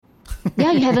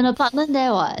Yeah, you have an apartment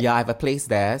there, what? Yeah, I have a place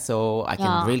there, so I can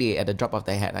Yeah. really, at the drop of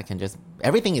the hat, I can just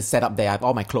everything is set up there. I have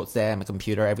all my clothes there, my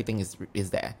computer, everything is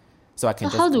there, so I So can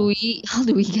how just do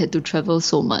go. we get to travel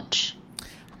so much?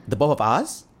 The both of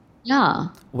us. Yeah.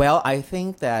 Well, I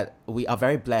think that we are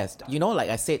very blessed. You know, like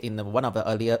I said in one of the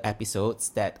earlier episodes,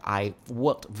 that I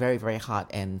worked very, very hard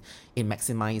and in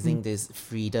maximizing this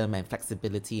freedom and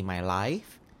flexibility in my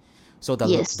life. So the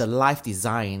Yes. life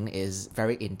design is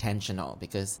very intentional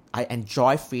because I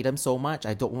enjoy freedom so much.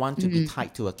 I don't want to be Mm.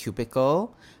 tied to a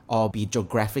cubicle or be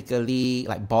geographically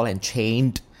like ball and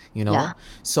chained, you know. Yeah.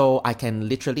 So I can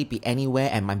literally be anywhere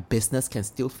and my business can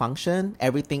still function.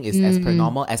 Everything is as per Mm.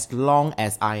 normal as long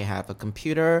as I have a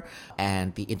computer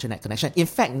and the internet connection. In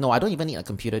fact, no, I don't even need a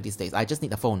computer these days. I just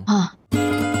need a phone. Ah.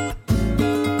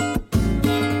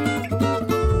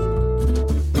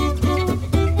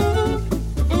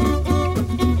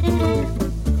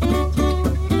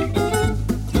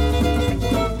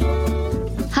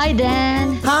 Hi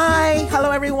Dan. Hi, hello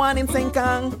everyone in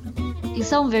Sengkang. You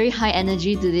sound very high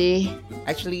energy today.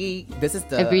 Actually,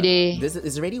 Every day. this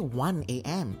is already 1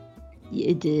 a.m.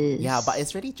 It is. Yeah, but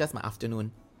it's really just my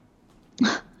afternoon.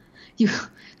 you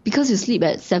because you sleep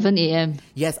at 7 a.m.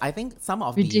 Yes, I think some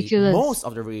of Ridiculous. most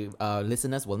of the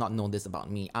listeners will not know this about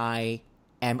me. I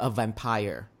am a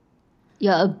vampire.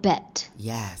 You're a bat.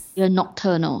 Yes, You're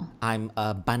nocturnal. I'm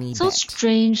a bunny So bat.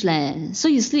 strange, leh. So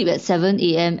you sleep at 7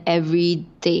 a.m. every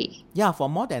day. Yeah, for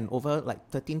more than over like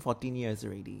 13, 14 years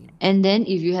already. And then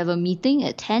if you have a meeting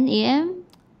at 10 a.m.,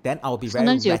 Then I'll be very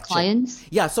sometimes your wretched. clients.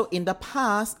 Yeah, so in the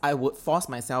past, I would force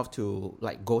myself to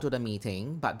like go to the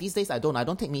meeting, but these days I don't. I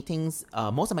don't take meetings.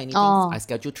 Most of my meetings Oh. I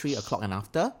schedule 3 o'clock and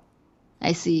after.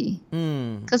 I see.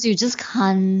 Hmm. Because you just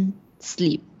can't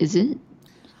sleep, is it?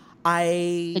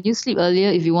 I Can you sleep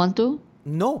earlier if you want to?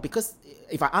 no, because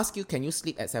if I ask you, can you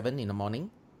sleep at 7 in the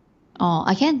morning? Oh,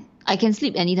 I can. I can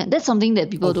sleep anytime. That's something that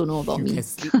people don't know about You me. can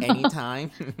sleep anytime.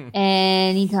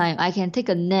 Anytime. I can take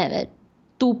a nap at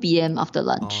 2 p.m. after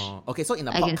lunch. Okay, so in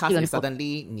the I can podcast, sleep you on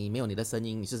suddenly 你没有你的声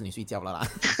音，你睡觉了啦。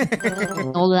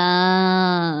No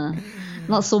lah.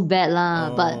 Not so bad lah.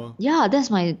 Oh. But yeah,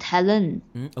 that's my talent.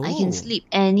 I can Oh. sleep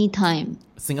anytime.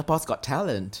 Singapore's got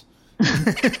talent.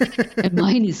 And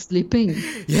mine is sleeping.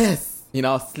 Yes. You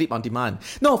know, sleep on demand.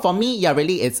 No, for me, yeah,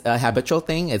 really, it's a habitual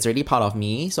thing. It's really part of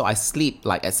me. So I sleep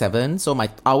like at 7. So my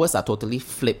hours are totally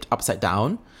flipped upside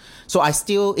down. So I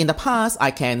still, in the past,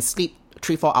 I can sleep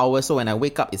 3, 4 hours. So when I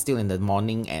wake up, it's still in the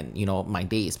morning and, you know, my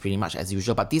day is pretty much as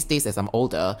usual. But these days, as I'm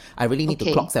older, I really need to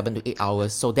Okay. clock 7 to 8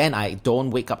 hours. So then I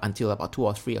don't wake up until about 2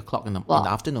 or 3 o'clock in the Wow.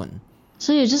 afternoon.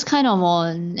 So you're just kind of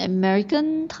on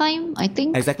American time, I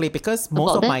think. Exactly, because most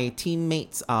About of that? my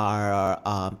teammates are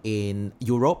in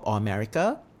Europe or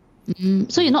America.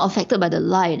 So you're not affected by the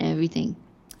light and everything.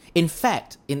 In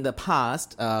fact, in the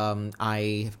past,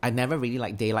 I never really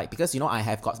liked daylight because, you know, I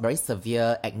have got very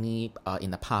severe acne in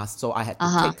the past. So I had to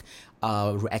Uh-huh. take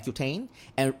Roaccutane.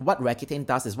 And what Roaccutane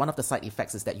does is one of the side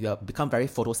effects is that you become very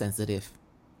photosensitive.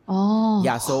 Oh.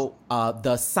 Yeah, so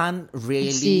the sun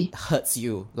really see. hurts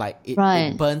you. Like it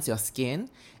Right. burns your skin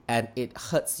and it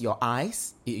hurts your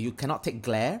eyes. You cannot take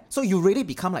glare. So you really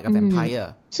become like a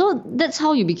vampire. So that's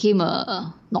how you became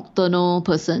a nocturnal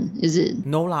person, is it?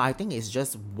 No lah, I think it's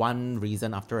just one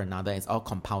reason after another. It's all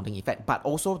compounding effect. But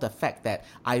also the fact that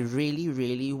I really,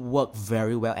 really work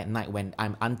very well at night when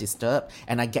I'm undisturbed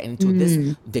and I get into this,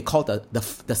 they call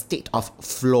the state of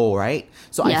flow, right?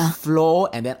 So I Yeah. flow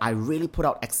and then I really put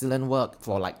out excellent work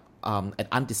for like an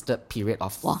undisturbed period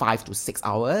of Wow. 5 to 6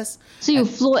 hours. So you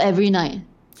flow every night.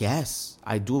 Yes,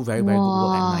 I do very, very good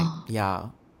work at Wow. night.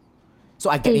 Yeah. So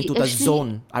I get Hey, into the actually,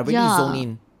 zone. I really yeah. zone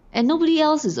in. And nobody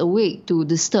else is awake to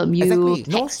disturb you. Exactly.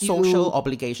 No text social you.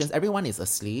 obligations. Everyone is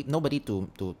asleep. Nobody to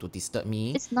disturb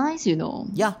me. It's nice, you know.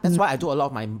 Yeah, that's why I do a lot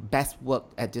of my best work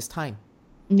at this time.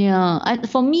 Yeah,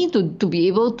 for me to be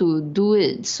able to do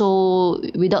it so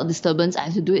without disturbance, I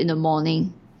have to do it in the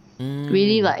morning.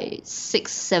 Really like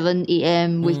 6, 7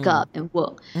 a.m. wake up and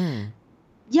work.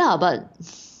 Yeah, but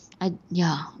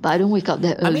I don't wake up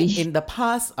that I early. mean, in the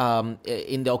past,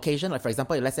 in the occasion, like for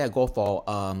example, let's say I go for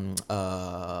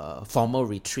formal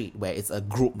retreat where it's a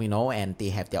group, you know, and they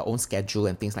have their own schedule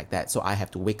and things like that. So I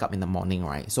have to wake up in the morning,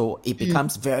 right? So it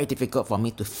becomes very difficult for me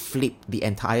to flip the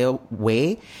entire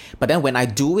way. But then when I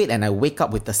do it and I wake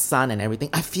up with the sun and everything,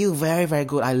 I feel very, very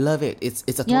good. I love it. It's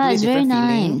a totally it's very different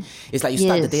feeling. nice. It's like you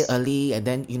start the day Yes. early and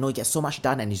then, you know, you get so much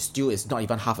done and it's not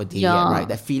even half a day yet, Yeah, right?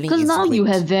 That feeling because is now you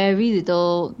great. have very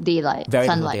little daylight, Very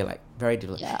little sunlight. daylight. Very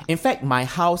little. Yeah. In fact, my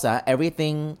house,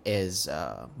 everything is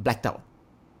blacked out.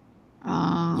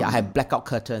 Ah, Yeah, I have blackout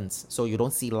curtains, so you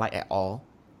don't see light at all,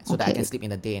 so that I Okay. can sleep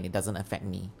in the day and it doesn't affect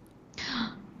me.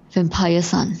 Vampire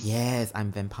Sun. Yes,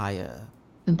 I'm vampire.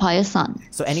 Vampire Sun.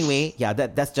 So anyway, yeah,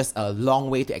 that's just a long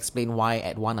way to explain why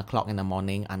at 1 o'clock in the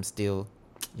morning I'm still,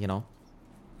 you know.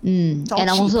 And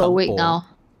I'm also awake now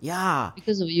Yeah.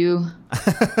 because of you.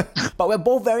 But we're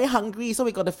both very hungry, so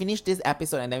we got to finish this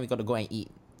episode and then we got to go and eat.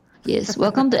 Yes,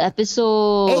 welcome to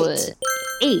episode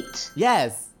 8.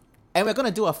 Yes. And we're going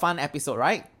to do a fun episode,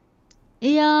 right?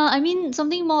 Yeah, I mean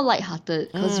something more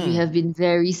lighthearted because we have been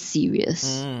very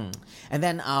serious. And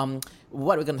then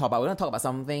what we're going to talk about? We're going to talk about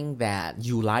something that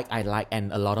you like, I like,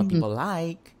 and a lot of people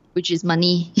like. Which is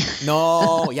money.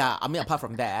 No, yeah. I mean, apart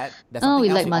from that, there's something we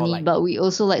else like we all money, like. but we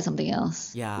also like something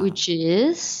else. Yeah. Which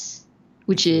is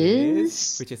Which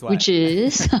is what?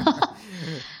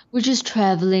 which is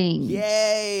traveling.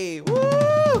 Yay!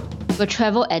 Woo! We're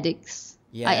travel addicts.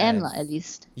 I am Yes. at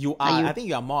least. You Are are. you? I think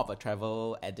you are more of a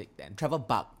travel addict than travel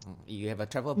bug. You have a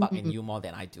travel bug in you more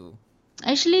than I do.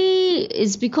 Actually,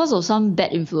 it's because of some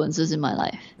bad influences in my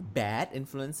life. Bad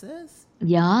influences?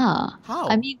 Yeah. How?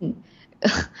 I mean,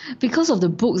 because of the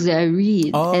books that I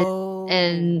read Oh.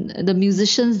 and the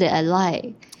musicians that I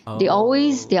like. They're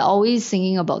always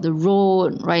singing about the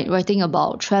road, right? Writing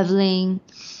about traveling.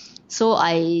 So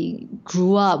I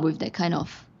grew up with that kind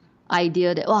of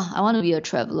idea that I want to be a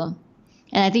traveler,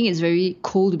 and I think it's very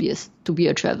cool to be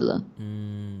a traveler.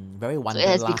 Very So wanderlust. it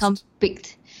has become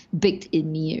baked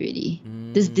in me already.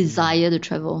 This desire to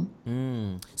travel.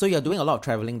 So you're doing a lot of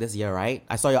traveling this year, right?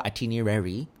 I saw your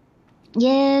itinerary.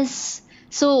 Yes.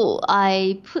 So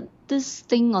I put this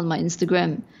thing on my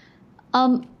Instagram.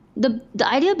 The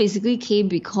idea basically came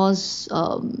because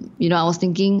I was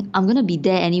thinking I'm gonna be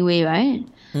there anyway, right?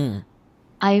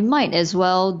 I might as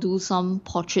well do some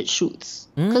portrait shoots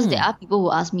because there are people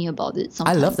who ask me about it I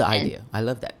sometimes. love the and- idea. I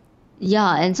love that.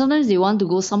 Yeah, and sometimes they want to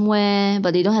go somewhere,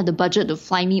 but they don't have the budget to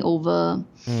fly me over.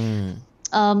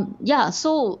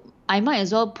 So I might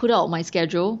as well put out my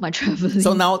schedule, my traveling.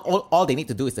 So now all they need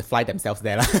to do is to fly themselves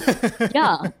there.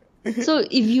 Yeah. So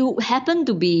if you happen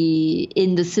to be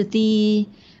in the city,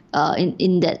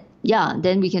 in that,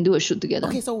 then we can do a shoot together.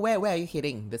 Okay, so where are you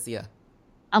heading this year?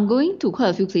 I'm going to quite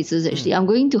a few places actually. I'm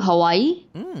going to Hawaii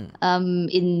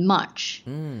in March.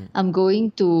 I'm going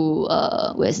to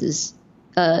where's this?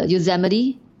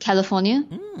 Yosemite, California.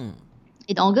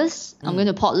 In August, I'm going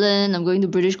to Portland. I'm going to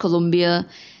British Columbia.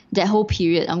 That whole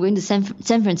period, I'm going to San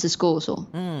Francisco also.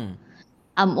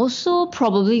 I'm also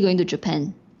probably going to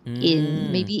Japan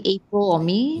in maybe April or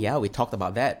May. Yeah, we talked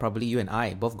about that. Probably you and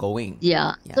I both going.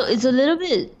 Yeah. So it's a little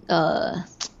bit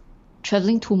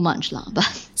traveling too much lah. But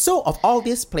So of all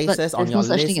these places on there's your no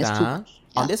such list, thing as too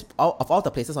much. of all the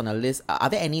places on your list, are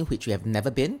there any which you have never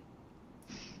been?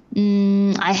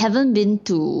 I haven't been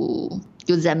to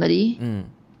Yosemite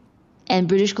and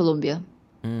British Columbia.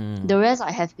 The rest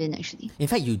I have been actually. In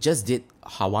fact, you just did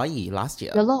Hawaii last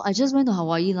year. Yeah, I just went to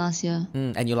Hawaii last year.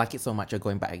 And you like it so much, you're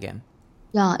going back again.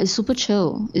 Yeah, it's super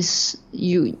chill. It's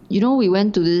we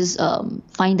went to this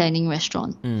fine dining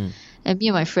restaurant, and me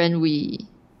and my friend we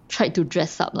tried to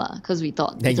dress up lah because we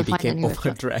thought Then it's you a fine became dining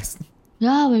restaurant. overdressed.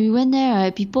 Yeah, when we went there,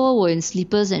 right, people were in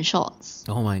slippers and shorts.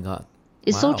 Oh my god.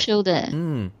 It's so Wow. chill there.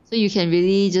 So you can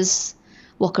really just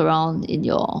walk around in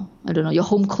your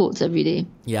home clothes every day.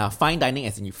 Yeah, fine dining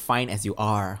as in you fine as you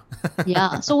are.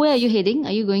 Yeah. So where are you heading?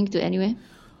 Are you going to anywhere?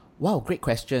 Wow, great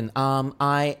question.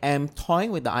 I am toying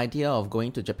with the idea of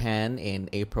going to Japan in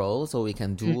April so we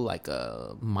can do like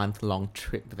a month-long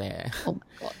trip there. Oh my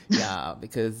god. Yeah,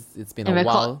 because it's been And a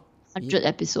record while. 100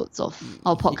 episodes of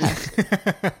our podcast.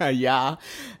 Yeah.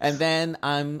 And then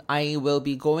I will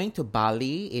be going to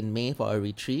Bali in May for a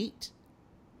retreat.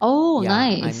 Oh, Yeah,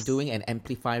 nice. I'm doing an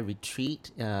Amplify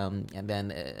retreat. And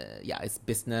then, it's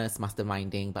business,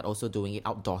 masterminding, but also doing it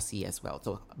outdoorsy as well.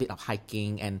 So a bit of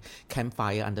hiking and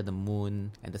campfire under the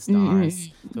moon and the stars.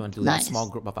 So we're going to do that. Nice. Small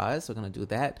group of us. We're going to do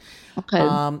that. Okay.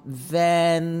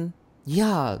 Then,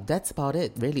 yeah, that's about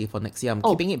it really for next year. I'm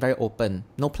keeping it very open.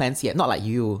 No plans yet. Not like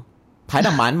you. 排得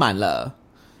满满了.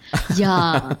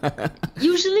 Yeah.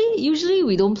 Usually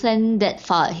we don't plan that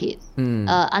far ahead.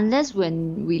 Unless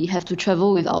when we have to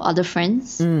travel with our other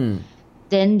friends,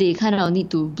 then they kind of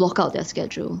need to block out their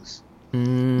schedules.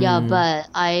 Yeah, but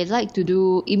I like to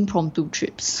do impromptu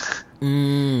trips.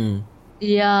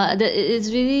 Yeah,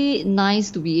 it's really nice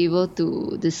to be able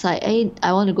to decide, hey,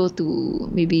 I want to go to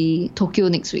maybe Tokyo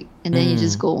next week. And then you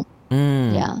just go.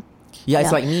 Yeah. Yeah,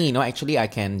 it's Yeah. like me, actually I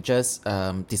can just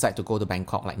decide to go to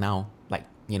Bangkok like now. Like,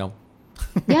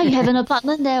 Yeah, you have an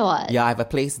apartment there, what? Yeah, I have a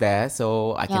place there,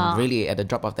 so I can Yeah. really, at the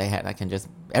drop of the hat, I can just,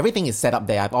 everything is set up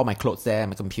there. I have all my clothes there,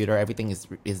 my computer, everything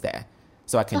is there.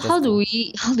 So I can So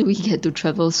just, how do we get to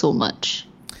travel so much?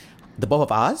 the both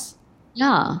of us,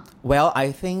 Yeah. Well,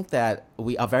 I think that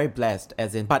we are very blessed,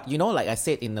 as in, but like I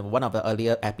said in one of the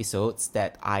earlier episodes,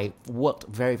 that I worked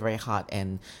very, very hard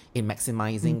and in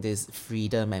maximizing this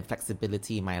freedom and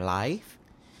flexibility in my life.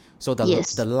 So the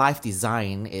Yes. life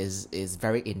design is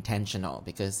very intentional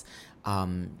because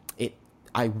it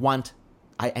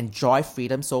I enjoy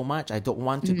freedom so much. I don't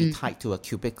want to be tied to a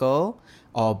cubicle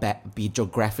or be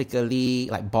geographically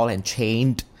like ball and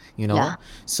chained. Yeah.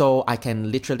 So I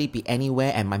can literally be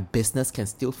anywhere and my business can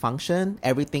still function.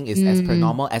 Everything is as per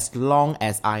normal as long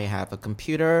as I have a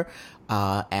computer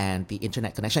and the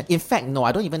internet connection. In fact, no,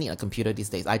 I don't even need a computer these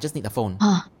days. I just need a phone.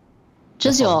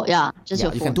 Just your your You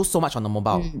can phone. do so much on the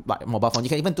mobile phone. You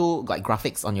can even do like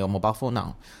graphics on your mobile phone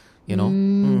now.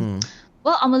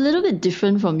 Well, I'm a little bit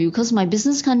different from you because my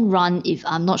business can't run if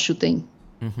I'm not shooting.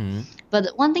 But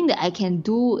one thing that I can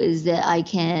do is that I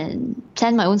can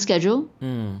plan my own schedule.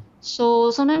 So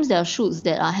sometimes there are shoots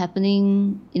that are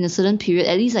happening in a certain period.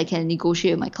 At least I can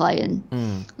negotiate with my client.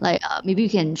 Like maybe you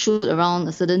can shoot around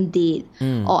a certain date,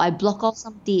 or I block off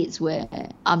some dates where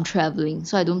I'm traveling,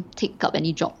 so I don't take up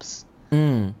any jobs.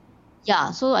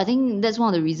 Yeah, so I think that's one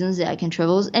of the reasons that I can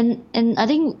travel, and I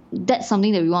think that's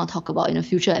something that we want to talk about in a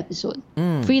future episode.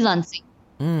 Freelancing.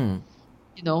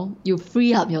 You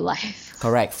free up your life.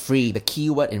 Correct. Free. The key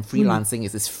word in freelancing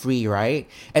is free, right?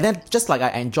 And then just like I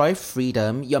enjoy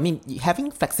freedom,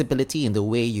 having flexibility in the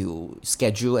way you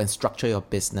schedule and structure your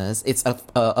business, it's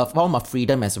a form of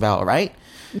freedom as well, right?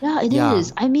 Yeah, it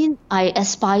is. I mean, I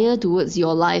aspire towards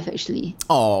your life actually.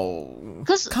 Oh,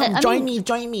 'Cause, come I join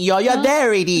mean- me. You're there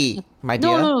already, my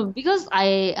dear. No, because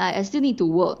I still need to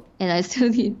work and I still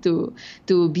need to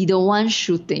be the one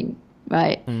shooting,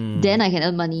 right? Then I can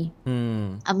earn money.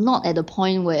 I'm not at the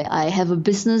point where I have a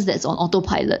business that's on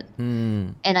autopilot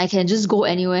and I can just go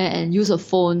anywhere and use a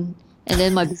phone and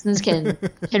then my business can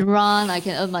run, I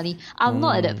can earn money. I'm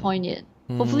not at that point yet.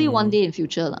 Hopefully one day in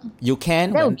future lah. You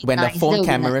can That would be when nice. the phone That would be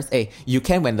cameras. You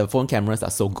can when the phone cameras are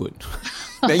so good.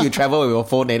 Then you travel with your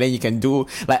phone and then you can do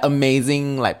like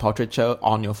amazing like portraiture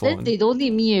on your Then phone. they don't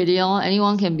need me already.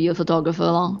 Anyone can be a photographer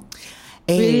lor.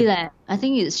 Really, I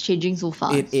think it's changing so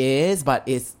fast. It is, but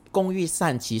it's 工欲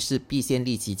善其事必先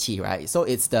利其器, right? So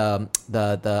it's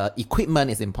the equipment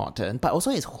is important, but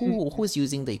also it's who's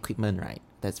using the equipment, right?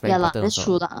 That's very important. That's also.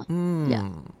 true lah. Yeah.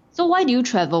 So why do you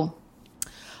travel?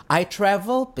 I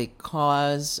travel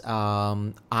because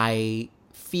I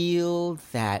feel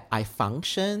that I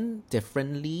function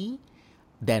differently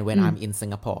than when I'm in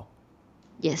Singapore.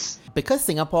 Yes. Because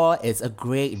Singapore is a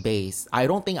great base, I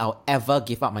don't think I'll ever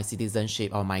give up my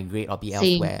citizenship or migrate or be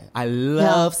elsewhere. I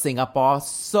love Singapore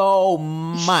so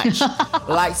much.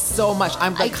 Like so much.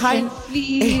 I'm the kind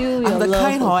feel I'm the your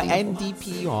kind love for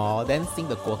NDP then sing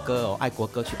the 国歌 or 爱国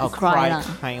歌曲 I'll cry cry lah.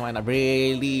 kind one.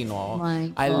 Really,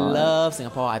 My I God. love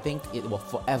Singapore. I think it will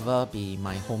forever be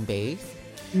my home base.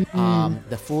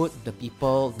 The food, the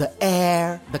people, the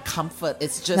air, the comfort.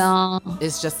 It's just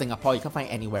Singapore. You can't find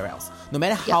anywhere else. No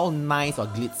matter how nice or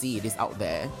glitzy it is out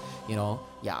there, I know.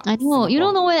 Singapore, You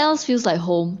don't know where else feels like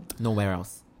home. Nowhere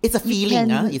else. It's a feeling,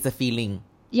 It's a feeling.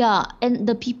 Yeah, and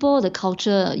the people, the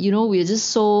culture, we're just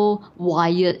so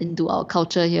wired into our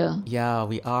culture here. Yeah,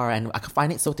 we are, and I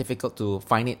find it so difficult to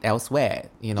find it elsewhere.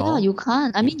 Yeah, you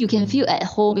can't. I mean, you can feel at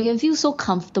home. You can feel so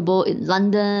comfortable in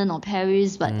London or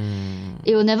Paris, but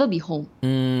it will never be home.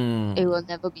 It will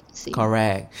never be the same.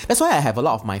 Correct. That's why I have a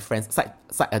lot of my friends, side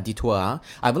a detour.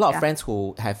 I have a lot of friends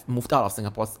who have moved out of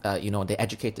Singapore. They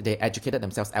educated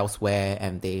themselves elsewhere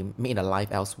and they made a life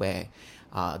elsewhere.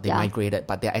 They migrated,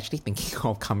 but they're actually thinking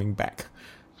of coming back.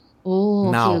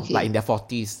 Oh, now, okay. like in their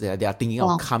 40s, they are thinking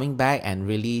of coming back and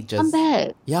really just... Come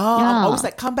back. Yeah, I'm always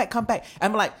like, come back.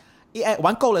 I'm like,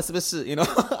 玩够了是不是?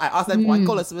 I ask them, 玩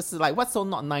够了是不是? Like, what's so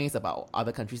not nice about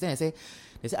other countries? Then they say,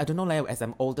 I don't know, like, as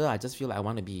I'm older, I just feel like I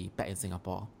want to be back in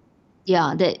Singapore.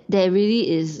 Yeah, there really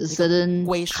is a certain...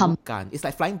 归属感. It's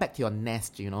like flying back to your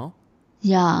nest,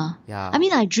 Yeah. Yeah. I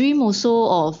mean, I dream also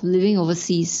of living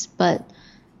overseas, but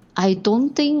I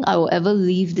don't think I will ever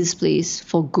leave this place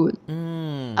for good.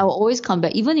 I will always come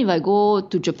back. Even if I go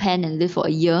to Japan and live for a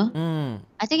year,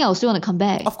 I think I will still want to come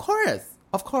back. Of course.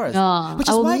 Yeah, Which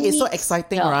is I will why it's so meet-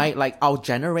 exciting, yeah. right? Like our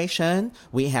generation,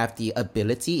 we have the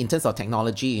ability in terms of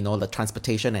technology, the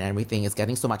transportation and everything is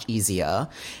getting so much easier.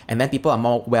 And then people are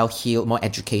more well-heeled, more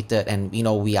educated, and,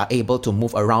 we are able to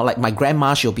move around. Like my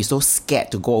grandma, she'll be so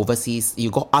scared to go overseas.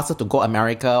 Ask her to go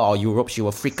America or Europe, she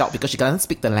will freak out because she doesn't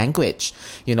speak the language.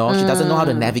 She doesn't know how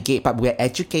to navigate, but we're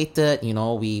educated,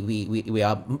 we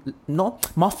are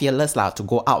more fearless to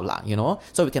go out,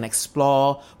 so we can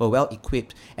explore, we're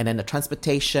well-equipped, and then the transportation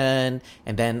transportation,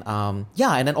 and then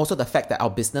and then also the fact that our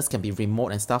business can be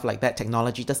remote and stuff like that.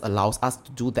 Technology just allows us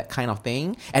to do that kind of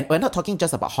thing. And we're not talking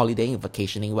just about holidaying and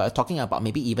vacationing. We're talking about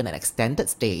maybe even an extended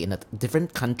stay in a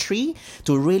different country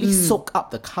to really soak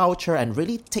up the culture and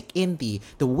really take in the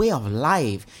way of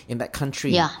life in that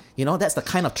country. Yeah. You know, that's the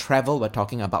kind of travel we're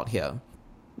talking about here.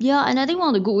 Yeah, and I think one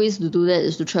of the good ways to do that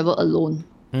is to travel alone.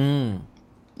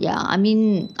 Yeah, I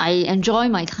mean, I enjoy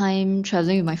my time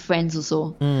traveling with my friends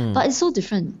also. But it's so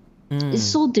different. It's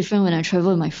so different when I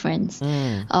travel with my friends.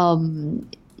 When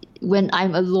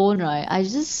I'm alone, right, I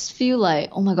just feel like,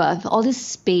 oh my God, I have all this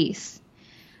space.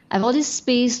 I have all this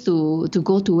space to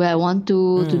go to where I want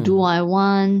to do what I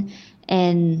want.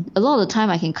 And a lot of the time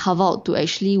I can carve out to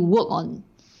actually work on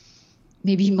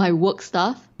maybe my work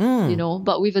stuff, you know,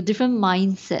 but with a different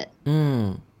mindset.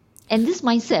 And this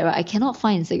mindset, right, I cannot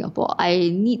find in Singapore. I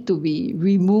need to be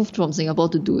removed from Singapore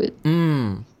to do it.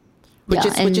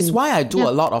 Which is why I do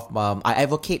a lot of I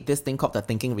advocate this thing called the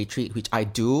thinking retreat, which I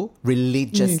do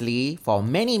religiously for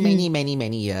many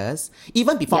years.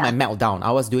 Even before my meltdown,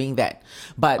 I was doing that.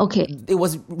 But it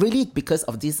was really because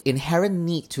of this inherent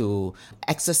need to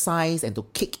exercise and to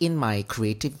kick in my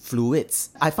creative fluids.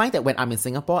 I find that when I'm in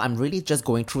Singapore, I'm really just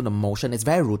going through the motion. It's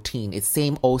very routine. It's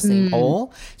same old.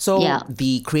 So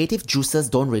the creative juices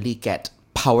don't really get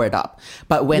powered up.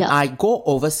 But when I go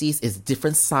overseas, it's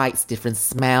different sights, different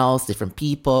smells, different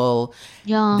people.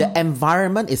 The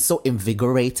environment is so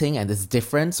invigorating and it's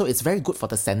different, so it's very good for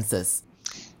the senses.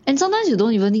 And sometimes you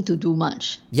don't even need to do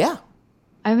much.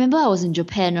 I remember I was in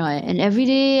Japan, right, and every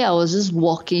day I was just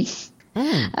walking.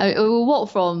 I would walk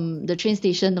from the train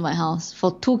station to my house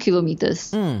for 2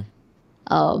 kilometers. And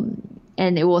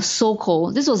it was so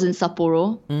cold. This was in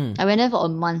Sapporo. I went there for a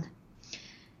month.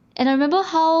 And I remember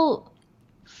how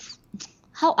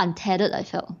untethered I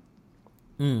felt.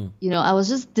 You know, I was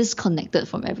just disconnected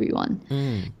from everyone.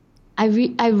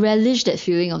 I relish that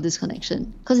feeling of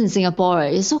disconnection, because in Singapore,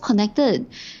 right, it's so connected.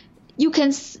 You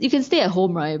can stay at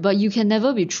home, right, but you can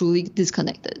never be truly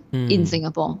disconnected in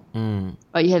Singapore.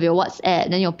 Right, you have your WhatsApp,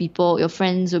 then your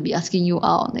friends will be asking you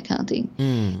out, that kind of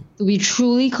thing. To be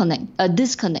truly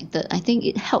disconnected, I think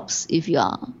it helps if you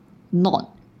are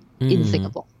not in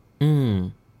Singapore.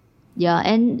 Yeah,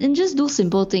 and just do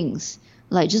simple things.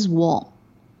 Like just walk,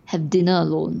 have dinner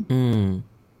alone. And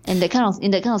in that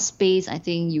kind of space, I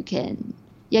think you can,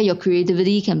 your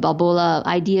creativity can bubble up,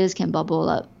 ideas can bubble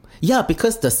up. Yeah,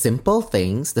 because the simple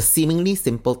things, the seemingly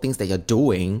simple things that you're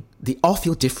doing, they all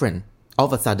feel different all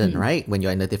of a sudden, right? When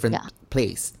you're in a different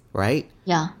place, right?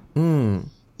 Yeah,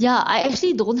 I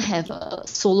actually don't have a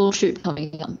solo trip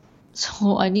coming up.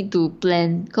 So I need to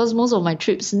plan, because most of my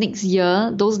trips next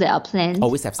year, those that are planned,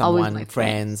 always have someone,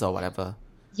 friends or whatever.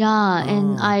 Yeah,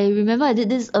 and I remember I did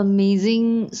this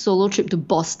amazing solo trip to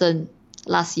Boston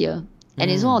last year, and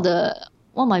it's one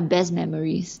of my best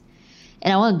memories.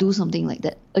 And I want to do something like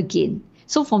that again.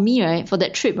 So for me, right, for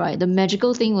that trip, right, the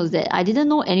magical thing was that I didn't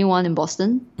know anyone in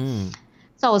Boston.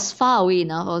 So I was far away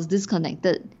enough, I was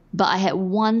disconnected, but I had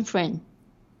one friend.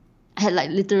 I had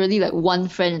literally one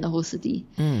friend in the whole city.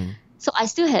 So I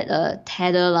still had a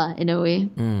tether in a way.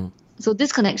 So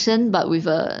disconnection, but with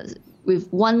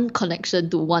one connection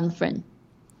to one friend.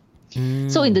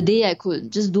 So in the day I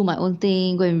could just do my own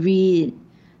thing, go and read,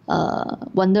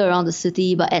 wander around the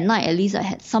city, but at night at least I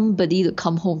had somebody to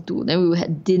come home to. Then we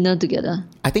had dinner together.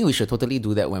 I think we should totally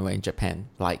do that when we're in Japan.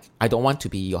 Like, I don't want to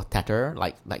be your tether,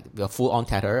 like your full-on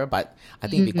tether, but I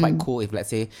think it'd be quite cool if, let's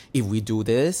say, if we do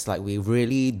this, like we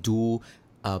really do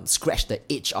scratch the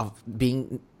itch of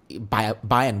being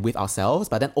by and with ourselves,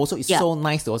 but then also it's so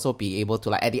nice to also be able to,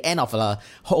 like, at the end of a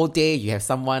whole day, you have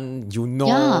someone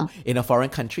in a foreign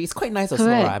country. It's quite nice also,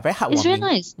 right? Very heartwarming. It's very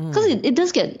nice, because it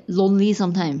does get lonely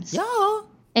sometimes.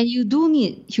 And you do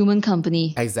need human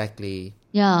company. Exactly.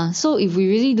 Yeah, so if we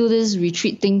really do this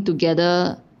retreat thing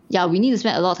together, we need to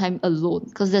spend a lot of time alone,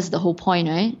 because that's the whole point,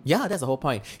 right? Yeah, that's the whole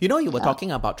point. You know, you were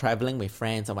talking about traveling with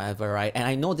friends or whatever, right? And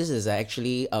I know this is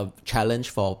actually a challenge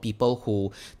for people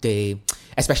who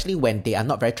especially when they are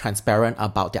not very transparent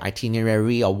about the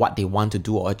itinerary or what they want to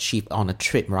do or achieve on a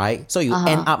trip, right? So you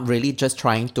end up really just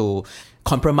trying to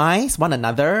compromise one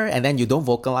another, and then you don't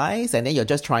vocalize, and then you're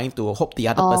just trying to hope the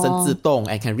other person 自动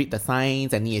and can read the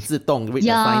signs, and 你也自动 read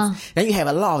the signs. Then you have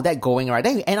a lot of that going, right?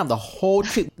 Then you end up the whole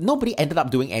trip, nobody ended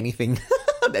up doing anything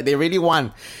that they really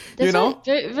want. That's you know?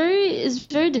 It's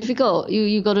very difficult.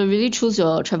 You got to really choose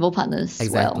your travel partners.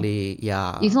 Exactly,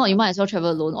 yeah. If not, you might as well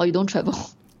travel alone, or you don't travel.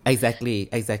 Exactly.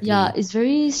 Yeah, it's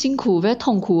very 辛苦, very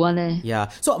痛苦 one eh. Yeah.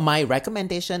 So my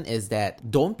recommendation is that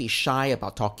don't be shy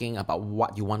about talking about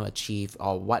what you want to achieve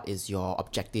or what is your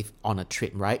objective on a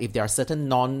trip, right? If there are certain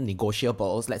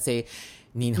non-negotiables, let's say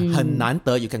你很难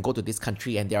得 you can go to this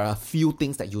country and there are a few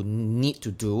things that you need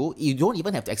to do. You don't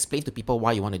even have to explain to people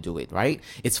why you want to do it, right?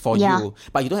 It's for you.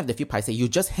 But you don't have to feel paiseh. You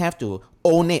just have to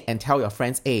own it and tell your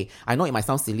friends, hey, I know it might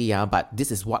sound silly, but this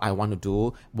is what I want to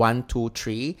do. 1, 2,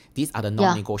 3. These are the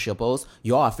non-negotiables.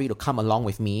 You all are free to come along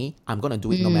with me. I'm going to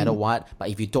do it no matter what. But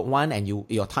if you don't want and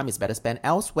your time is better spent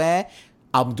elsewhere,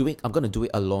 I'm going to do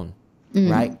it alone.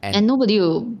 Right? And nobody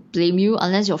will blame you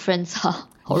unless your friends are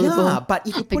horrible. Yeah, but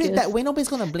if you put it that way, nobody's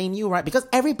going to blame you, right? Because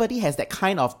everybody has that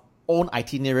kind of own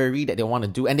itinerary that they want to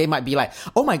do, and they might be like,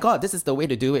 oh my god, this is the way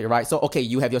to do it, right? So okay,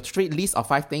 you have your straight list of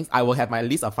 5 things, I will have my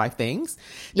list of 5 things.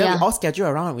 Then we all schedule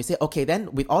around and we say, okay, then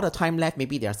with all the time left,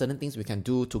 maybe there are certain things we can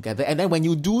do together. And then when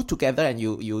you do together and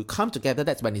you come together,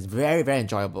 that's when it's very, very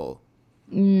enjoyable.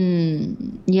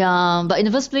 Yeah, but in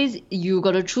the first place, you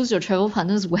got to choose your travel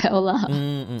partners well lah.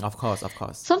 Of course.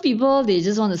 Some people, they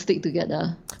just want to stick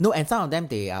together. No, and some of them,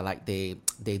 they are like, they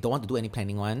don't want to do any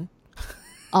planning one.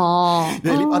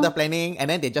 They leave all the planning and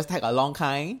then they just tag along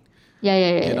kind.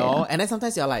 Yeah. You know, and then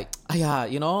sometimes you're like,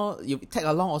 you know, you tag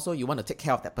along also, you want to take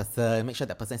care of that person, make sure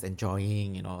that person is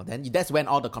enjoying, you know, then that's when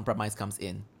all the compromise comes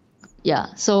in. Yeah,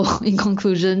 so in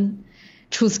conclusion,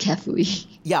 choose carefully.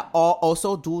 Yeah, or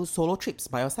also do solo trips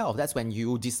by yourself. That's when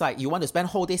you decide you want to spend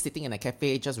whole day sitting in a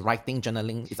cafe, just writing,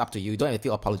 journaling. It's up to you. You don't even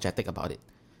feel apologetic about it.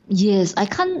 Yes,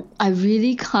 I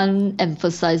really can't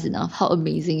emphasize enough how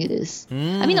amazing it is.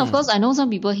 I mean, of course, I know some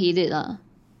people hate it.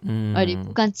 Right? They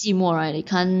不甘寂寞, right? They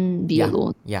can't be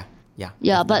alone. Yeah,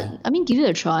 but I mean, give it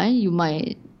a try. You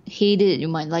might hate it, you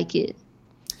might like it.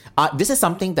 This is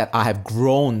something that I have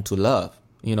grown to love,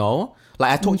 you know?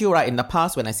 Like I told you, right, in the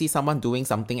past, when I see someone doing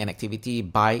something, an activity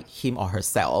by him or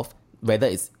herself, whether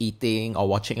it's eating or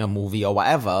watching a movie or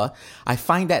whatever, I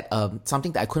find that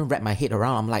something that I couldn't wrap my head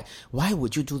around. I'm like, why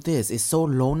would you do this? It's so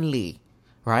lonely,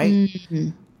 right?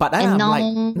 But then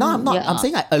I'm not. I'm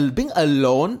saying like, being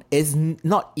alone is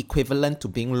not equivalent to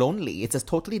being lonely. It's a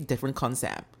totally different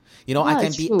concept. You know, I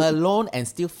can be alone and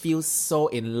still feel so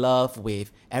in love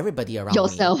with everybody around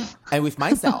me. And with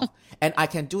myself. And I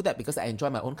can do that because I enjoy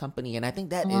my own company. And I think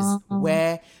that is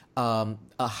where a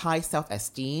high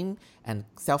self-esteem and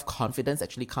self-confidence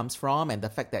actually comes from. And the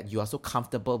fact that you are so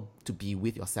comfortable to be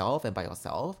with yourself and by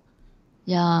yourself.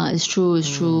 Yeah, it's true.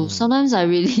 Sometimes I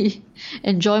really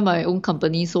enjoy my own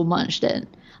company so much that,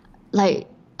 like,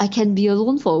 I can be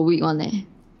alone for a week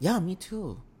Yeah, me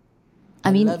too.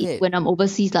 I mean, when I'm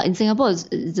overseas, like in Singapore,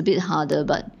 it's a bit harder.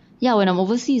 But yeah, when I'm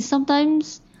overseas,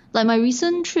 sometimes, like my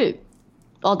recent trip,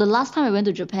 or the last time I went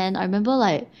to Japan, I remember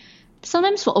like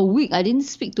sometimes for a week I didn't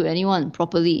speak to anyone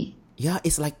properly. Yeah,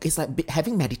 it's like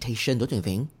having meditation, don't you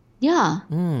think? Yeah,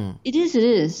 it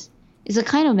is. It's a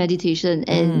kind of meditation,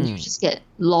 and you just get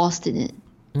lost in it.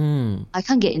 I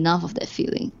can't get enough of that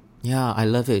feeling. Yeah, I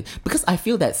love it because I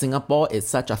feel that Singapore is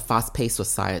such a fast-paced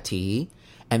society.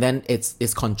 And then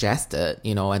it's congested,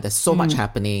 you know, and there's so much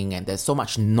happening and there's so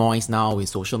much noise now with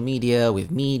social media, with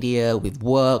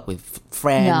work, with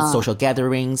friends, social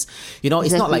gatherings. You know,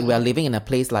 it's not like we're living in a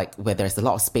place like where there's a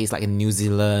lot of space like in New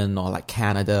Zealand or like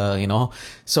Canada, you know.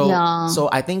 So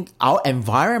I think our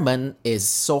environment is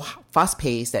so fast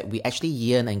paced that we actually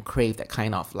yearn and crave that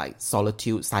kind of like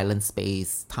solitude, silent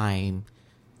space, time.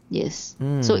 Yes.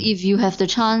 So if you have the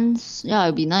chance,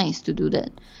 it'd be nice to do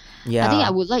that. Yeah. I think I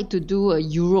would like to do a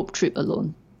Europe trip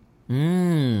alone.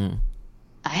 I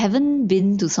haven't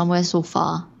been to somewhere so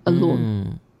far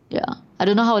alone. Yeah. I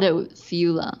don't know how that would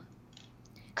feel.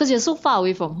 Because you're so far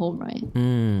away from home, right?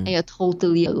 And you're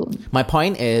totally alone. My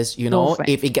point is, you know,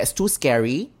 if it gets too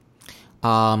scary,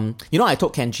 you know, I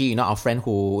told Kenji, you know, our friend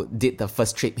who did the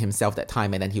first trip himself that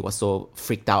time, and then he was so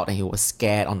freaked out and he was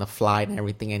scared on the flight and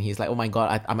everything, and he's like, oh my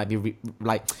god, I might be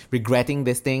regretting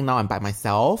this thing now. I'm by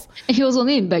myself. And he was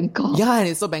only in Bangkok. Yeah, and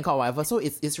it's so Bangkok, whatever. So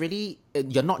it's really,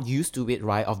 you're not used to it,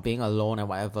 right? Of being alone and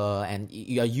whatever, and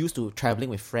you're used to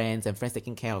traveling with friends and friends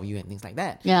taking care of you and things like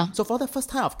that. Yeah. So for the first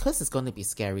time, of course, it's going to be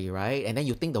scary, right? And then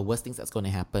you think the worst things that's going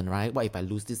to happen, right? What if I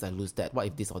lose this, I lose that? What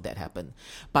if this or that happen?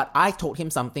 But I told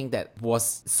him something that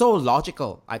was so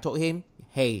logical. I told him,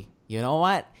 hey, you know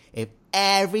what? If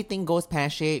everything goes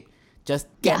pear-shaped, just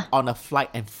get on a flight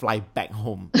and fly back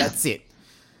home. That's it.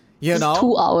 You know?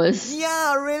 2 hours.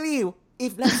 Yeah, really.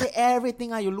 If let's say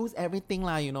everything, you lose everything,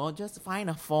 you know, just find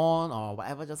a phone or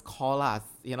whatever, just call us,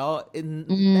 you know,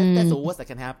 that's the worst that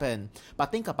can happen.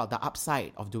 But think about the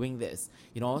upside of doing this,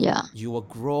 you know, you will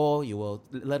grow, you will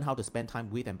learn how to spend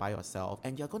time with and by yourself,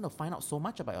 and you're going to find out so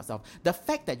much about yourself. The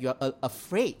fact that you're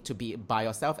afraid to be by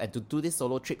yourself and to do this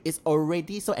solo trip is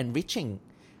already so enriching,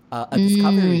 a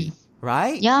discovery,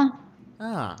 right? Yeah.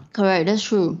 Correct, that's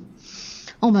true.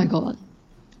 Oh my god.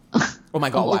 Oh my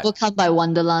god, I'm overcome by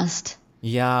wanderlust.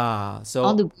 Yeah. I want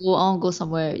So to go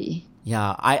somewhere already.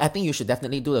 yeah, I think you should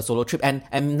definitely do the solo trip.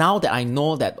 And now that I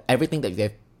know that everything that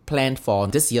you've planned for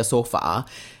this year so far,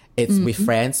 it's with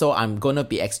friends. So I'm gonna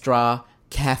be extra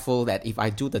careful that if I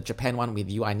do the Japan one with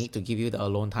you, I need to give you the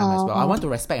alone time as well. I want to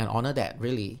respect and honor that,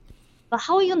 really. But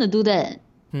how are you gonna do that?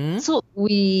 So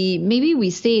maybe we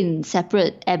stay in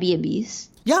separate Airbnbs.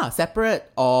 Yeah, separate,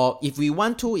 or if we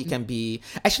want to, it can be.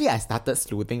 Actually, I started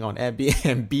sleuthing on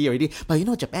Airbnb already. But you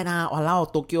know, Japan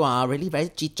walao, Tokyo really very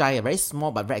chichai, very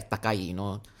small but very takai, you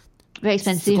know. Very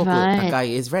expensive, Super good, right?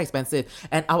 takai. It's very expensive.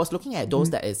 And I was looking at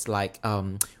those that is like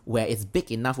where it's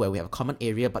big enough where we have a common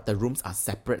area but the rooms are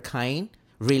separate kind.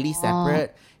 Really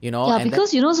separate, you know. Yeah, and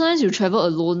because you know sometimes you travel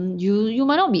alone, you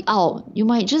might not be out. You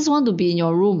might just want to be in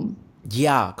your room.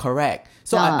 Yeah, correct.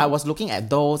 So I was looking at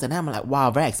those and then I'm like,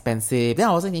 wow, very expensive. Then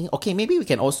I was thinking, okay, maybe we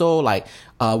can also like,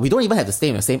 we don't even have to stay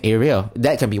in the same area.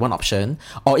 That can be one option.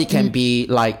 Or it can be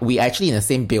like, we actually in the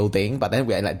same building, but then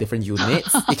we're in like different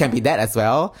units. It can be that as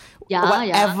well. Yeah,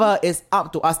 Whatever is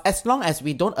up to us, as long as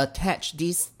we don't attach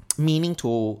this meaning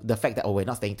to the fact that, oh, we're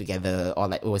not staying together, or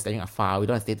like, oh, we're staying afar, we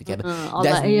don't stay together. Or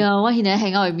like, yeah, why he never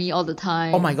hang out with me all the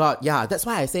time? Oh my God, yeah. That's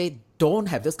why I say don't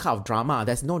have this kind of drama.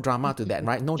 There's no drama to that,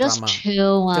 right? No just drama.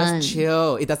 chill one. Just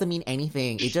chill. It doesn't mean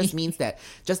anything. It just means that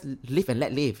just live and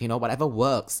let live, you know, whatever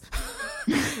works.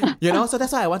 You know, so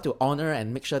that's why I want to honor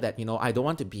and make sure that, you know, I don't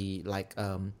want to be like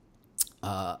a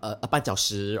绊脚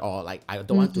石 or like I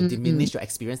don't want to diminish your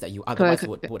experience that you otherwise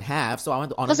Correct. would have. So I want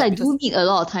to honor Because that I do need a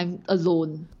lot of time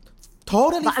alone.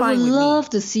 totally But I fine would with me. love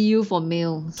to see you for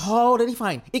meals. Totally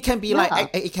fine. It can be Yeah. like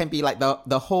it can be like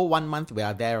the whole 1 month we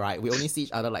are there, right? We only see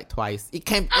each other like twice. It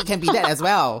can be that as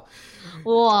well.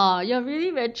 Wow, you're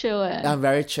really very chill I'm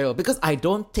very chill because I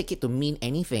don't take it to mean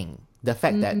anything. The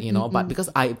fact that, you know, but because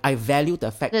I value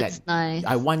the fact That's that nice.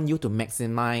 I want you to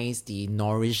maximize the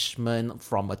nourishment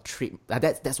from a trip.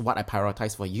 That's what I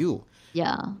prioritize for you.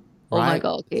 Yeah. Oh my Right?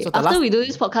 God, okay. So the After last- we do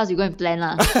this podcast, you go and plan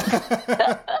lah.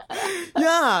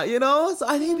 Yeah, you know, so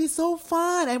I think it'd be so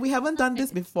fun and we haven't done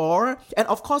this before. And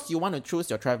of course, you want to choose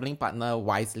your traveling partner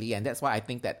wisely, and that's why I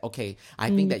think that, okay, I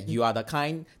think that you are the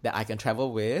kind that I can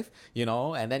travel with, you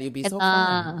know, and then it'll be so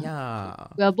fun. Yeah.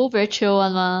 We are both very chill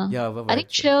one ma. Yeah, we're I very think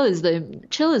chill is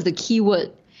the key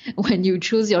word when you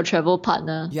choose your travel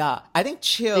partner. Yeah, I think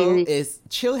chill Really?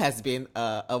 chill has been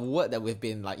a word that we've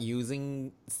been like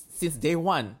using since day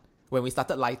one when we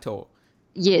started Lito,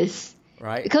 Yes.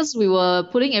 right? Because we were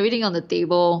putting everything on the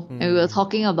table and we were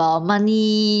talking about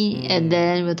money and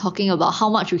then we were talking about how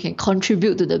much we can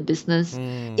contribute to the business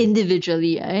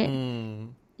individually, right?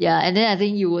 Yeah, and then I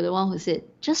think you were the one who said,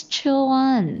 just chill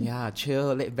one. Yeah,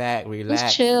 chill, laid back, relax.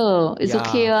 Just chill. It's Yeah.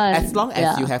 okay one. As long as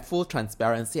Yeah. you have full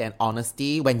transparency and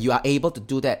honesty, when you are able to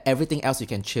do that, everything else you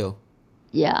can chill.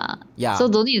 Yeah. Yeah. So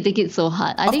don't need to take it so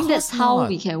hard. I think that's course how not.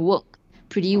 we can work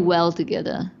pretty well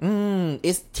together.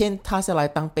 It's 天塌下来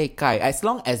当被盖. As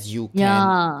long as you can,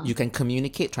 Yeah. you can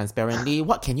communicate transparently.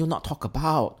 What can you not talk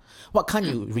about? What can't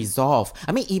you resolve?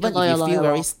 I mean, even Yeah if lor, you feel yeah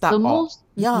very lor. stuck, The or most-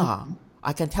 yeah,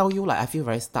 I can tell you like I feel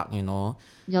very stuck. You know.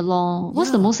 Yeah lor.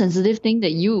 What's the Yeah. most sensitive thing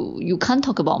that you can't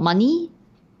talk about? Money?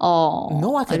 Or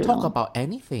No, I can don't talk know. about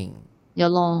anything. Yeah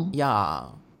lor.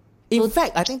 Yeah. In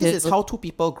fact, I think this is chill. how two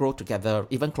people grow together,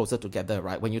 even closer together,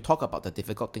 right? When you talk about the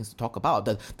difficult things to talk about,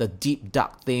 the deep,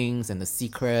 dark things and the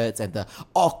secrets and the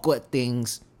awkward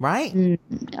things, right?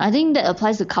 I think that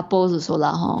applies to couples also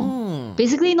lah.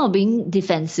 Basically not being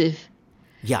defensive.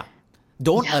 Yeah.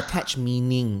 Don't attach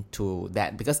meaning to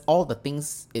that because all the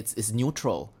things it's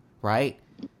neutral, right?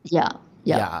 Yeah.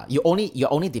 You're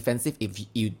only defensive if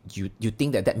you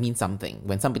think that means something.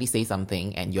 When somebody says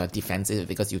something and you're defensive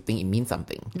because you think it means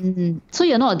something. So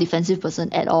you're not a defensive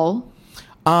person at all?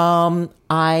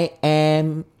 I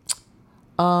am.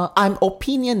 I'm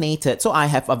opinionated, so I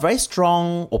have a very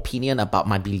strong opinion about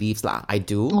my beliefs, lah. I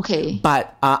do. Okay.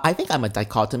 But I think I'm a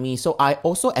dichotomy, so I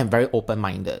also am very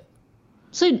open-minded.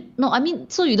 So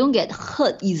so you don't get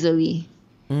hurt easily.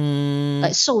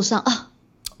 Like 受伤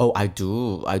Oh, I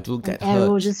do get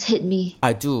arrow hurt. just hit me.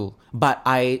 I do, but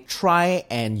I try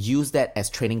and use that as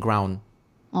training ground.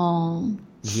 Oh.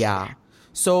 Yeah.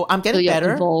 So I'm getting you're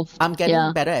better. evolved. I'm getting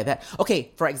Yeah. better at that. Okay,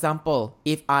 for example,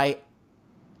 if I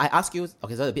ask you,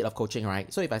 okay, so a bit of coaching,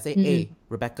 right? So if I say, hey,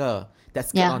 Rebecca, that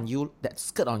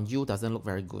skirt on you doesn't look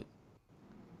very good.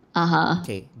 Uh-huh.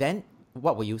 Okay, then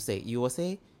what will you say? You will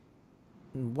say,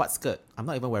 what skirt? I'm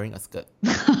not even wearing a skirt.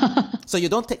 So you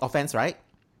don't take offense, right?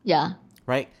 Yeah.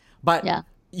 Right? But Yeah.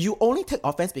 you only take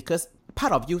offense because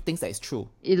part of you thinks that it's true.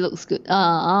 It looks good.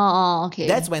 Okay.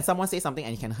 That's when someone says something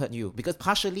and it can hurt you because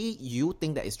partially you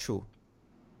think that it's true.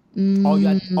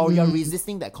 Mm. Or you're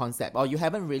resisting that concept, or you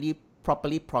haven't really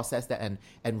properly process that and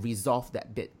resolve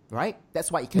that bit, right?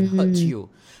 That's why it can hurt you.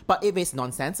 But if it's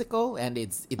nonsensical and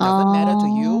it doesn't matter to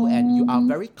you, and you are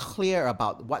very clear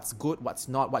about what's good, what's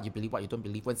not, what you believe, what you don't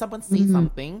believe, when someone says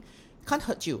something, it can't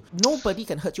hurt you. Nobody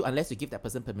can hurt you unless you give that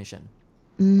person permission.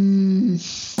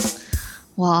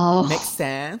 Wow. Makes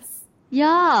sense?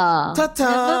 Yeah. Ta-ta!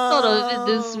 Never thought of it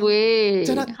this way.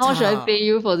 Ta-ta-ta. How should I pay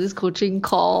you for this coaching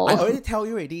call? I already tell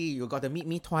you already, you got to meet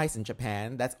me twice in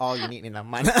Japan. That's all you need in a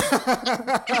month.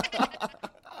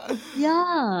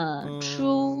 Yeah,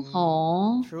 true.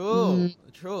 Huh? True.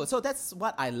 So that's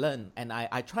what I learned, and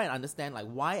I try and understand, like,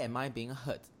 why am I being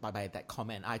hurt by that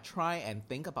comment? I try and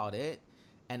think about it,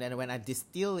 and then when I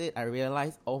distill it, I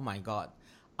realize, oh my God,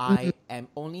 I am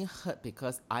only hurt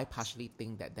because I partially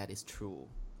think that is true.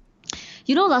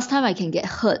 You know, last time I can get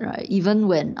hurt, right? Even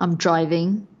when I'm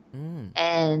driving,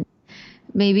 and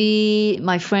maybe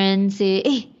my friend say,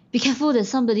 "Hey, be careful! There's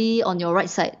somebody on your right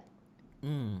side."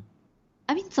 I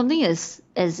mean, something something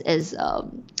as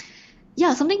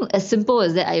simple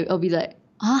as that. I'll be like,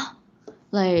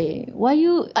 like, are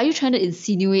you trying to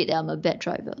insinuate that I'm a bad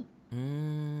driver?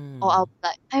 Or I'll be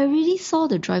like, I already saw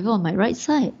the driver on my right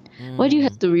side. Why do you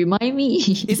have to remind me?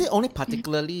 Is it only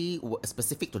particularly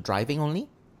specific to driving only?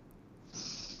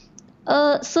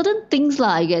 Certain things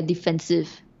I get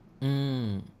defensive.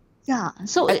 Yeah.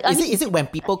 So is it when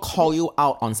people call you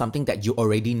out on something that you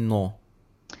already know?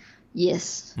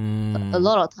 Yes. A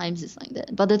lot of times it's like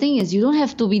that. But the thing is, you don't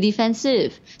have to be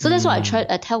defensive. So that's what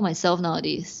I tell myself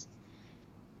nowadays.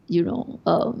 You know,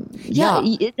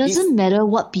 it doesn't matter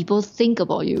what people think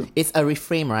about you. It's a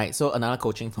reframe, right? So another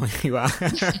coaching for you.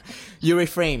 You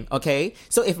reframe, okay?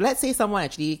 So if let's say someone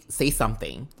actually says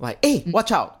something like, hey,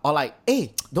 watch out, or like,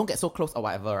 hey, don't get so close or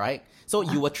whatever, right? So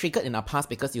you were triggered in the past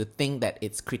because you think that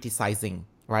it's criticizing,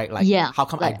 right? Like, how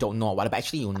come I don't know? But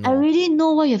actually you know. I already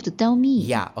know what you have to tell me.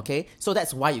 Yeah, okay? So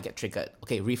that's why you get triggered.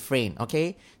 Okay, refrain,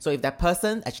 okay? So if that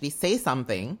person actually says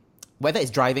something, whether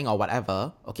it's driving or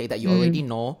whatever, okay, that you already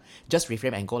know, just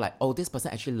reframe and go like, oh, this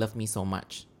person actually loved me so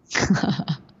much.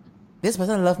 This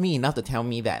person loved me enough to tell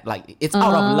me that. Like, it's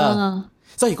out of love.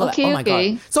 So you go like, oh my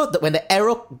God. So when the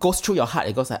arrow goes through your heart,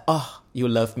 it goes like, oh, you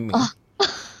love me.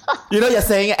 You know, you're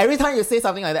saying it. Every time you say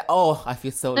something like that, oh, I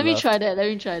feel so loved. Let me try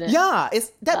that. Yeah,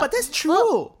 but that's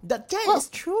true. That is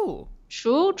true.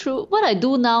 True. What I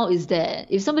do now is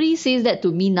that if somebody says that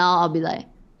to me now, I'll be like,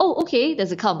 oh, okay,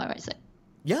 there's a car on my right side.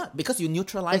 Yeah, because you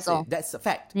neutralize it. That's a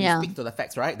fact. Yeah. You speak to the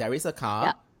facts, right? There is a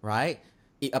car, right?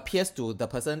 It appears to the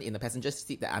person in the passenger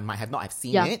seat that I might have not have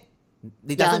seen it.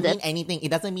 It doesn't mean anything. It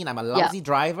doesn't mean I'm a lousy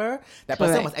driver. That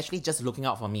person was actually just looking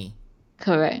out for me.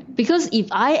 Correct. Because if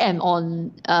I am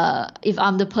if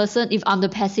I'm the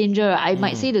passenger, I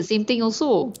might say the same thing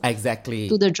also. Exactly.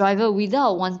 To the driver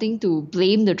without wanting to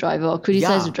blame the driver or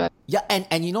criticize the driver. Yeah,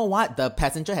 and you know what? The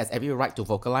passenger has every right to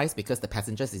vocalize because the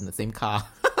passenger is in the same car.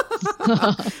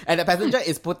 And the passenger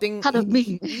is putting...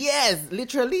 Yes,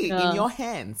 literally in your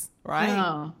hands,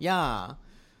 right? Yeah.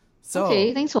 So,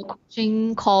 okay, thanks for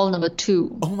coaching call number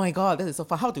 2. Oh my God, this is so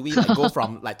fun. How do we go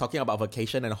from talking about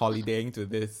vacation and holidaying to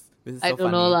this? This is so I don't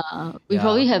funny. know lah. We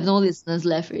probably have no listeners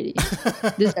left already.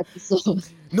 This episode.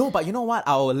 No, but you know what?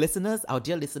 Our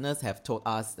dear listeners have told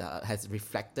us, has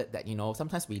reflected that,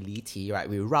 sometimes we 离题, right?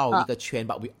 We 绕一个圈,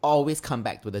 but we always come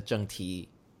back to the 正题.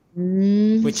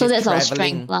 So that's our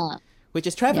strength lah. Which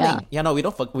is traveling.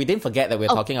 We didn't forget that we're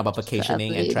talking about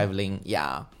vacationing and traveling.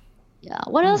 Yeah. Yeah.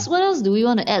 What else do we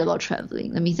want to add about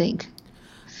traveling? Let me think.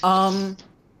 I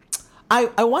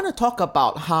want to talk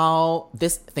about how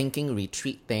this thinking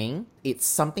retreat thing, it's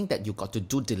something that you got to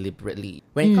do deliberately.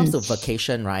 When it comes to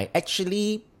vacation, right?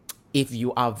 Actually, if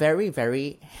you are very,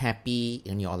 very happy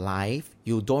in your life,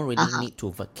 you don't really need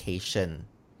to vacation.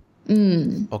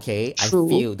 Okay? True. I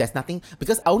feel there's nothing...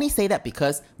 Because I only say that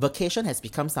because vacation has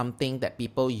become something that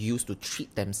people use to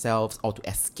treat themselves or to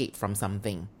escape from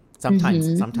something.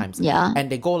 Sometimes. Yeah.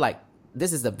 And they go like...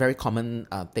 This is a very common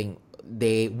thing.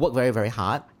 They work very, very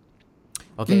hard.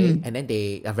 Okay, and then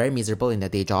they are very miserable in their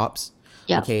day jobs.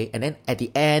 Yeah. Okay, and then at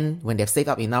the end, when they've saved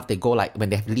up enough, they go like,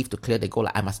 when they have leave to clear, they go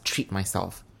like, I must treat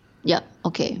myself. Yeah.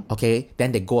 Okay. Okay,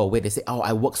 then they go away. They say, oh,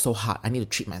 I work so hard. I need to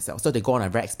treat myself. So they go on a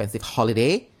very expensive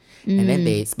holiday, and then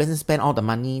they spend all the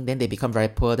money. Then they become very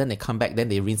poor. Then they come back. Then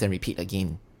they rinse and repeat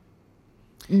again.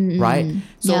 Right.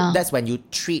 So that's when you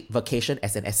treat vacation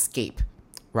as an escape,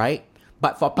 right?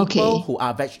 But for people who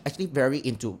are actually very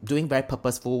into doing very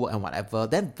purposeful work and whatever,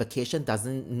 then vacation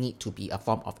doesn't need to be a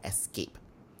form of escape,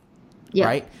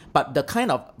 right? But the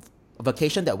kind of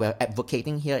vacation that we're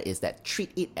advocating here is that treat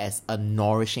it as a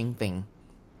nourishing thing.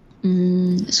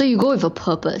 So you go with a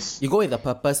purpose. You go with a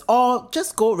purpose, or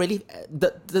just go really.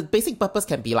 The basic purpose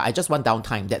can be like, I just want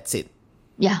downtime. That's it.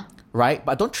 Yeah. Right?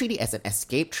 But don't treat it as an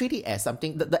escape. Treat it as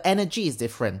something. The energy is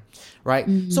different, right?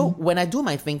 So when I do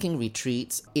my thinking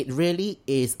retreats, it really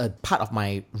is a part of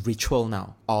my ritual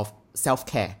now of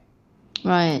self-care.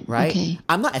 Right. Right? Okay.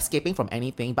 I'm not escaping from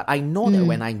anything, but I know that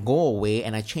when I go away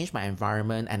and I change my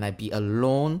environment and I be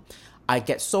alone, I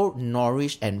get so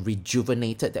nourished and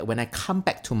rejuvenated that when I come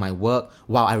back to my work,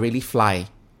 wow, I really fly.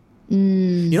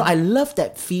 You know, I love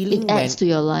that feeling. It adds to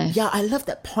your life. Yeah, I love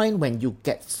that point when you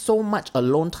get so much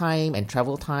alone time and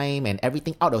travel time and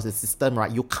everything out of the system,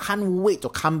 right? You can't wait to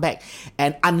come back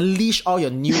and unleash all your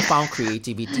newfound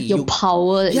creativity. Your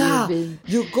power that yeah, you've been...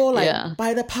 you go like, Yeah.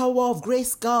 by the power of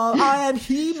Grayskull, I am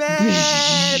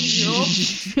He-Man, you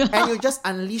know? And you just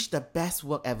unleash the best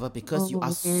work ever because you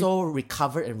are so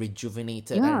recovered and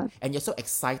rejuvenated. Yeah. And you're so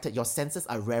excited. Your senses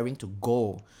are raring to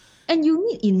go. And you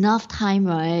need enough time,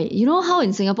 right? You know how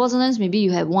in Singapore sometimes maybe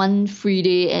you have one free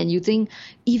day and you think,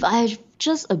 if I have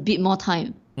just a bit more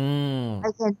time,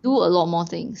 I can do a lot more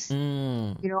things.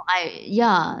 You know,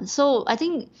 so I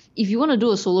think if you want to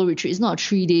do a solo retreat, it's not a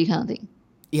 3-day kind of thing.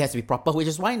 It has to be proper, which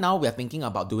is why now we are thinking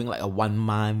about doing like a 1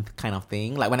 month kind of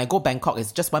thing. Like when I go Bangkok,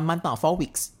 it's just 1 month, not 4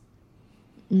 weeks.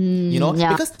 You know,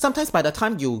 yeah. because sometimes by the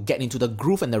time you get into the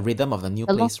groove and the rhythm of the new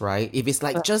place, right? If it's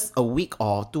like just a week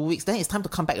or 2 weeks, then it's time to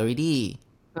come back already.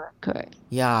 Correct.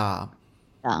 Yeah.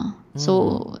 Yeah.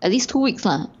 So at least 2 weeks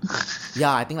lah.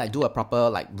 Yeah, I think like do a proper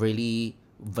like really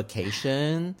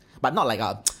vacation, but not like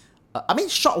I mean,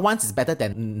 short ones is better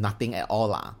than nothing at all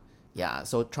lah. Yeah,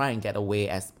 so try and get away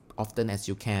as often as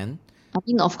you can. I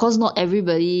mean, of course, not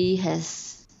everybody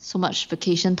has so much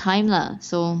vacation time lah.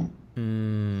 So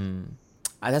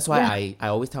That's why I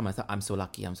always tell myself, I'm so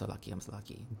lucky, I'm so lucky, I'm so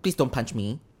lucky. Please don't punch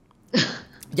me.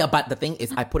 Yeah, but the thing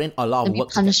is, I put in a lot of let me work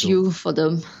to punish get to. you for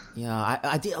them. Yeah,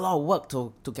 I did a lot of work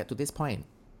to get to this point.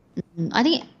 I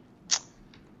think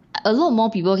a lot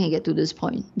more people can get to this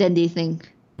point than they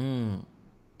think.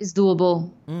 It's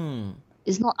doable.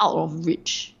 It's not out of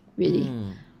reach, really.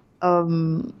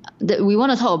 We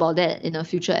want to talk about that in a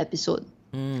future episode.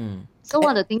 So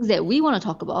one of the things that we want to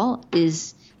talk about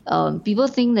is people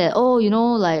think that, oh, you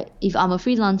know, like if I'm a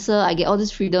freelancer, I get all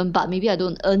this freedom, but maybe I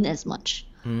don't earn as much,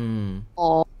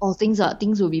 or things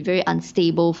will be very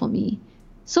unstable for me.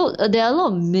 So there are a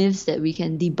lot of myths that we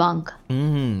can debunk.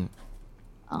 And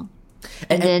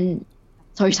then,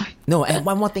 sorry. No, and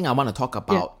one more thing I want to talk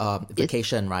about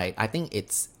vacation, right? I think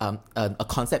it's a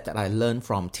concept that I learned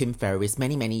from Tim Ferriss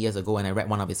many years ago when I read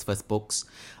one of his first books,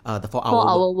 the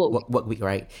 4-Hour Work Week,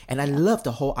 right? And I love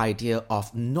the whole idea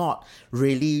of not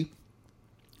really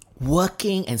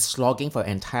working and slogging for your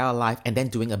entire life and then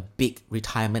doing a big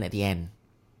retirement at the end.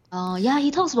 Yeah,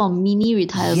 he talks about mini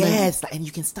retirement. Yes, and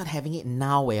you can start having it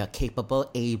now where you're capable,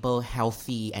 able,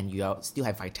 healthy, and you still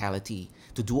have vitality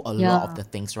to do a lot of the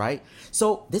things, right?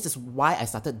 So this is why I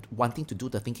started wanting to do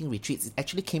the thinking retreats. It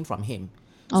actually came from him.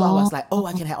 So I was like,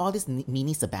 I can have all these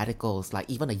mini sabbaticals, like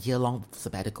even a year-long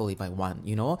sabbatical if I want,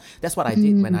 you know? That's what I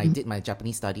did when I did my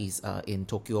Japanese studies in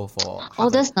Tokyo for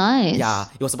that's nice. Yeah,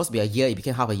 it was supposed to be a year. It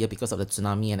became half a year because of the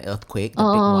tsunami and earthquake, the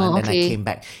big one. And I came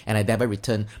back and I never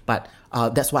returned. But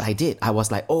that's what I did. I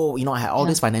was like, you know, I had all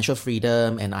this financial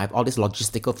freedom and I have all this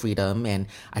logistical freedom and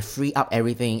I free up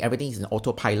everything. Everything is in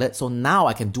autopilot. So now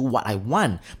I can do what I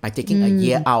want by taking a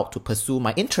year out to pursue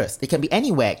my interest. It can be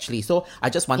anywhere actually. So I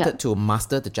just wanted to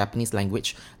master the Japanese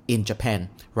language in Japan,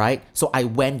 right? So I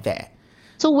went there.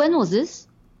 So when was this?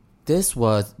 This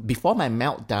was before my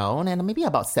meltdown and maybe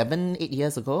about 7-8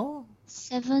 years ago.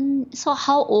 So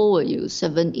how old were you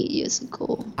 7-8 years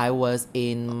ago? I was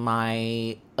in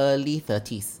my early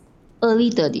 30s. Early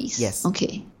 30s? Yes.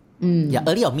 Okay. Yeah,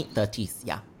 early or mid 30s,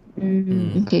 yeah.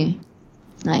 Okay.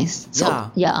 Nice.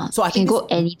 So I can go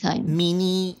anytime.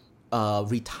 Mini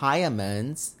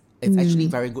retirements, it's actually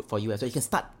very good for you. So you can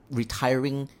start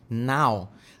retiring now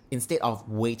instead of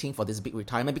waiting for this big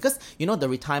retirement, because you know the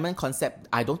retirement concept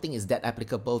I don't think is that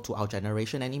applicable to our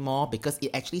generation anymore, because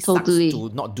it actually sucks to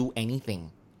not do anything.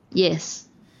 Yes.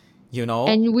 You know?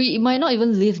 And we might not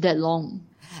even live that long.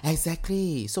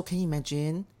 Exactly. So can you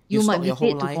imagine? You might stop be your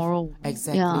whole dead life. tomorrow.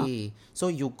 Exactly. Yeah. So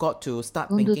you got to start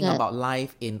Don't do thinking that. about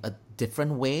life in a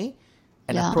different way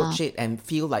and approach it and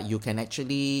feel like you can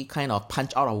actually kind of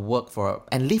punch out of work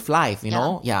and live life, you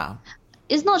know? Yeah.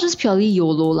 It's not just purely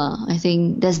YOLO lah. I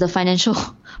think there's the financial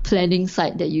planning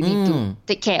side that you need to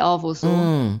take care of also.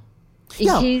 in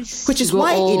case which is you grow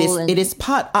why old it is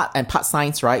part art and part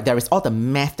science, right? There is all the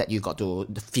math that you got to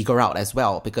figure out as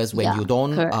well. Because when Yeah, you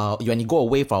don't, correct. when you go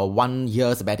away for 1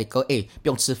 year sabbatical, 不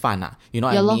用吃饭啊, you know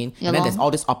what Yeah I lor, mean? yeah And then lor. there's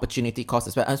all this opportunity cost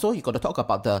as well. And so you got to talk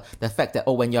about the fact that,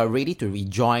 when you're ready to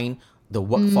rejoin the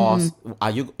workforce,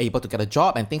 are you able to get a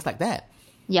job and things like that?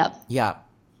 Yep. Yeah.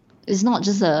 It's not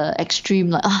just a extreme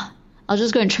like, I'll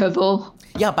just go and travel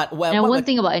Yeah, but and I won't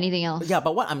think about anything else. yeah,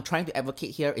 but what I'm trying to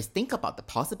advocate here is think about the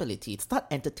possibility. Start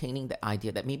entertaining the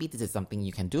idea that maybe this is something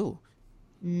you can do.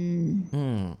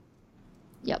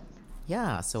 Yep.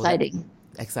 Yeah, so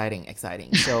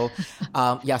exciting. So,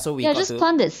 so we Yeah, got just to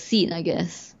plant that seed, I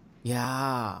guess.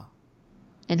 yeah.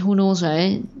 And who knows,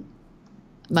 right?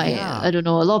 Yeah. I don't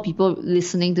know, a lot of people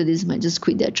listening to this might just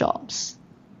quit their jobs.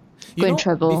 Go and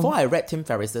travel. Before I read Tim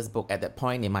Ferriss's book at that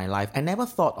point in my life, I never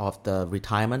thought of the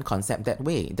retirement concept that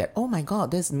way. That, oh my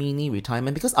God, there's mini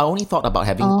retirement. Because I only thought about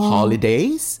having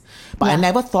holidays. But I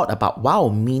never thought about, wow,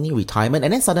 mini retirement.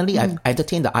 And then suddenly I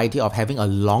entertained the idea of having a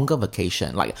longer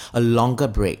vacation, like a longer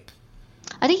break.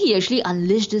 I think he actually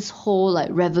unleashed this whole like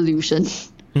revolution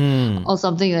or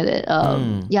something like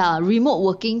that. Yeah, remote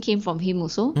working came from him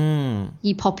also.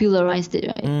 He popularized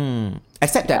it, right?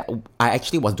 Except that I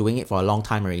actually was doing it for a long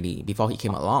time already before he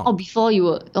came along. Oh, before you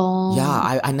were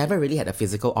Yeah, I never really had a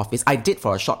physical office. I did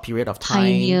for a short period of time.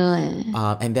 pioneer.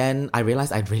 And then I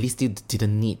realized I really still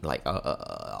didn't need like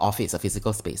a office, a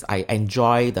physical space. I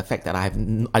enjoy the fact that I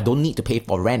don't need to pay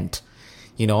for rent,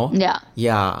 you know? Yeah.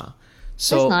 Yeah.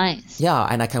 So, That's nice. Yeah,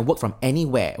 and I can work from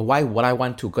anywhere. Why would I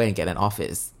want to go and get an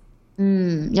office?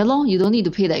 Yeah, lor, you don't need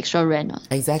to pay the extra rent.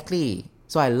 Exactly.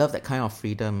 So I love that kind of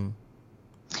freedom.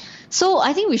 So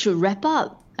I think we should wrap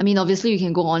up. I mean, obviously, we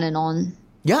can go on and on.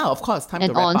 Yeah, of course, time to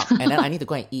And wrap on. up. And then I need to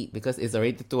go and eat because it's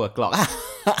already 2 o'clock.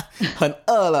 很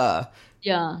饿了.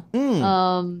 Yeah.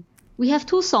 We have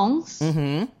 2 songs.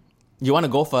 You want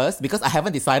to go first? Because I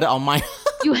haven't decided on mine.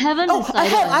 You haven't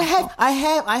decided. I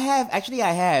have. Actually,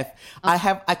 I have.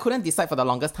 I couldn't decide for the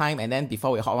longest time. And then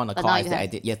before we hop on the call, now I you said I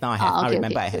have. did. Yes, now I have. I Okay,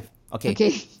 remember okay. I have. Okay.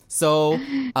 Okay. So,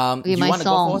 you my want to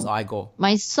go song. first or I go?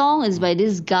 My song is by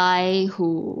this guy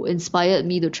who inspired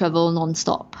me to travel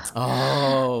non-stop.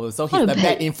 Oh, so he's What a the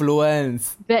bad bad-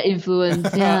 influence. Bad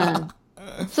influence, yeah.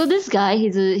 So this guy,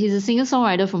 he's a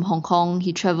singer-songwriter from Hong Kong.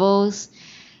 He travels.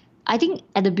 I think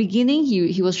at the beginning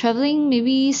he was traveling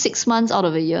maybe 6 months out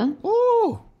of a year.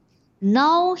 Ooh.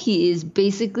 Now he is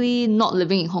basically not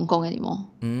living in Hong Kong anymore.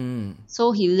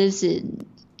 So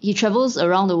he travels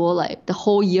around the world like the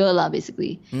whole year lah,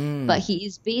 basically. But he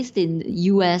is based in the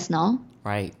US now.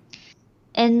 Right.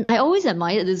 And I always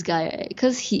admired this guy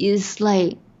because he is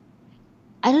like,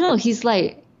 I don't know, he's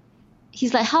like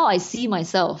how I see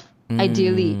myself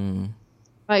ideally,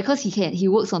 right? Because he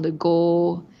works on the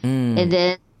go, and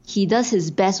then he does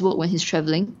his best work when he's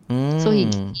traveling. So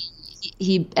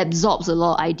he absorbs a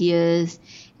lot of ideas,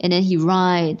 and then he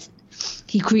writes,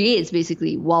 he creates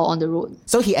basically while on the road.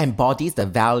 So he embodies the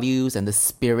values and the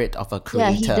spirit of a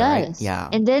creator. Yeah, he does. Right? Yeah.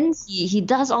 And then he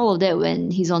does all of that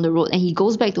when he's on the road, and he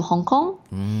goes back to Hong Kong.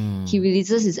 He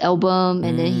releases his album,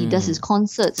 and then he does his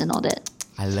concerts and all that.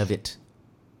 I love it.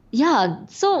 Yeah,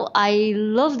 so I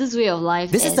love this way of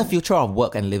life. This is the and future of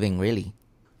work and living, really.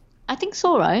 I think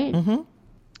so, right?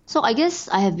 So I guess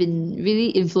I have been really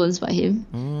influenced by him,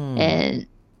 and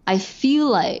I feel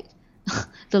like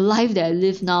the life that I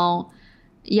live now,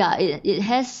 yeah, it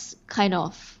has kind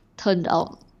of turned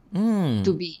out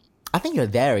to be I think you're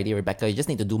there already, Rebecca. You just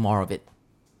need to do more of it.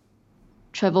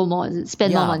 travel more,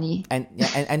 spend more money.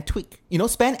 And tweak.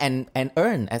 Spend and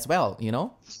earn as well,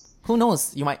 Who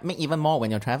knows? You might make even more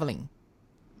when you're traveling.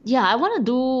 Yeah, I want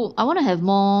to have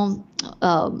more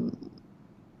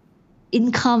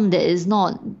income that is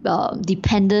not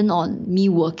dependent on me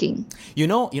working.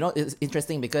 It's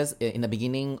interesting because in the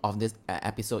beginning of this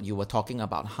episode, you were talking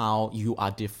about how you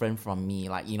are different from me.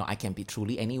 Like, I can be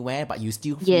truly anywhere, but you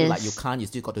still feel like you can't. You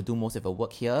still got to do most of your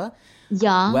work here.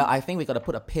 Yeah. Well, I think we got to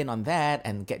put a pin on that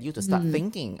and get you to start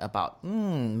thinking about,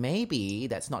 maybe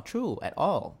that's not true at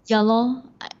all. Yeah, lor.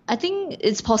 I think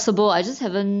it's possible. I just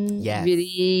haven't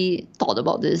really thought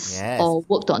about this or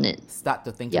worked on it. Start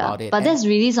to think about it. But that's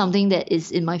really something that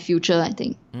is in my future, I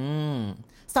think.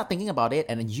 Start thinking about it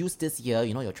and then use this year,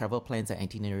 your travel plans and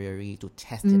itinerary to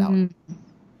test it out.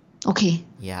 Okay.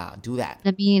 Yeah, do that.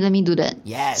 Let me do that.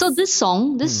 Yes. So this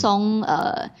song,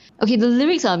 okay, the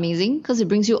lyrics are amazing because it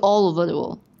brings you all over the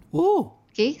world. Ooh.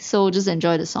 Okay, so just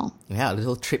enjoy the song. Yeah, a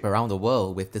little trip around the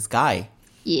world with this guy.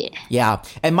 Yeah. Yeah.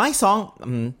 And my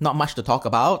song, not much to talk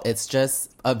about. It's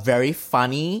just a very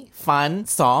fun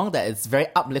song that is very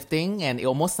uplifting, and it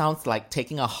almost sounds like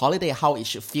taking a holiday, how it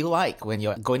should feel like when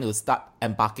you're going to start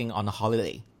embarking on a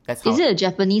holiday. That's how Is it a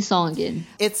Japanese song again?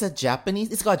 it's got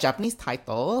a Japanese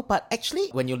title, but actually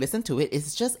when you listen to it,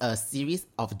 it's just a series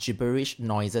of gibberish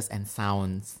noises and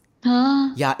sounds. Huh?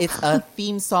 Yeah, it's a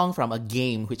theme song from a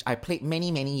game which I played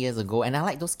many, many years ago. And I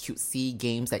like those cutesy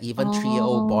games that even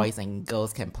 3-year-old boys and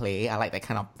girls can play. I like that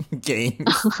kind of games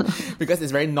because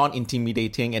it's very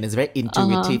non-intimidating and it's very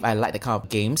intuitive. I like the kind of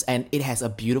games. And it has a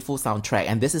beautiful soundtrack.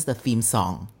 And this is the theme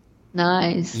song.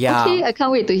 Nice. Yeah. Okay, I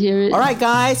can't wait to hear it. All right,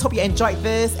 guys. Hope you enjoyed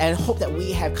this and hope that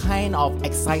we have kind of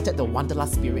excited the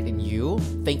wanderlust spirit in you.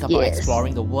 Think about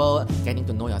exploring the world, getting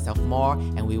to know yourself more,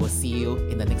 and we will see you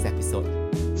in the next episode.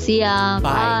 See ya.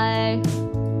 Bye. Bye.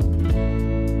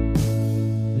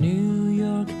 New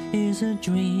York is a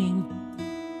dream.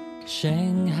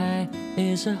 Shanghai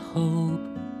is a hope.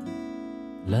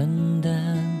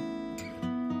 London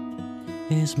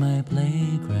is my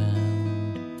playground.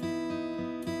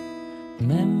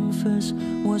 Memphis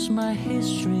was my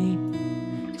history.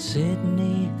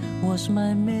 Sydney was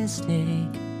my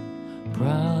mistake.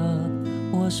 Prague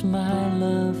was my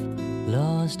love,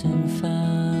 lost and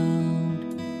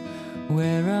found.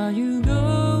 Where are you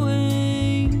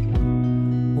going?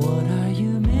 What are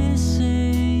you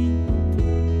missing?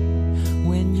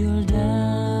 When you're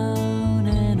down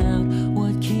and out,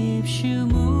 what keeps you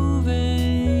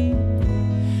moving?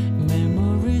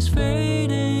 Memories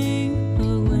fading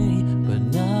away, but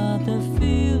not the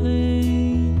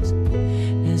feelings.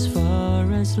 As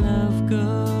far as love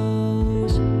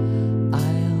goes,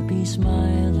 I'll be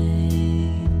smiling.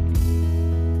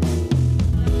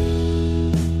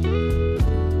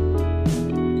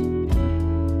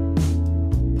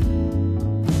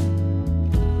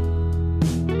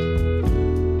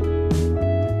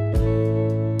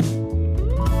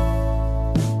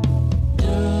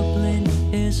 Dublin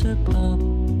is a pub,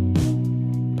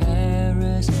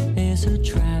 Paris is a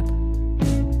trap,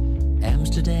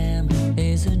 Amsterdam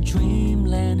is a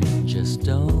dreamland, just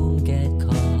don't get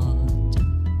caught.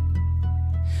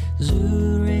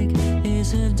 Zurich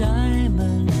is a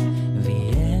diamond,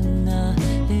 Vienna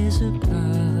is a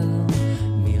pearl,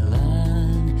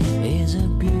 Milan is a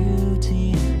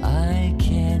beauty I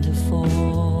can't afford.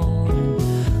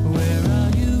 Where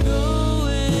are you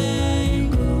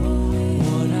going?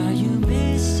 What are you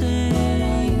missing?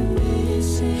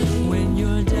 When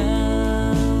you're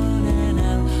down and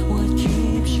out, what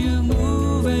keeps you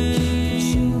moving?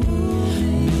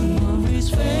 Memories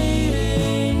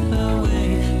fading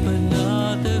away, but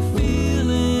not the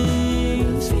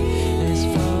feelings. As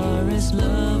far as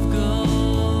love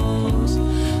goes,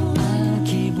 I'll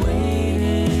keep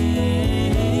waiting.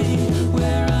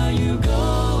 Where are you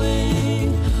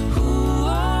going? Who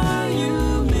are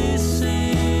you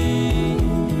missing?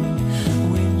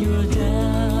 When you're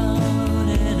down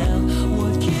and out,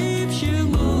 what keeps you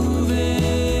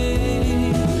moving?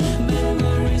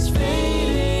 Memories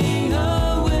fading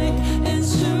away, and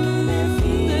soon the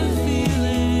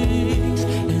feelings.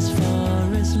 As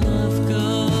far as love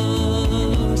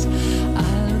goes,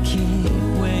 I'll keep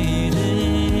waiting.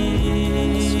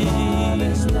 As far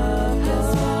as love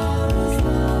goes,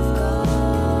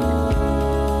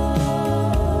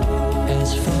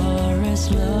 as far as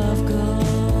love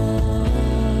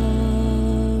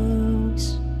goes,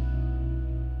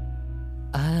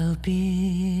 I'll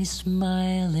be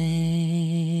smiling.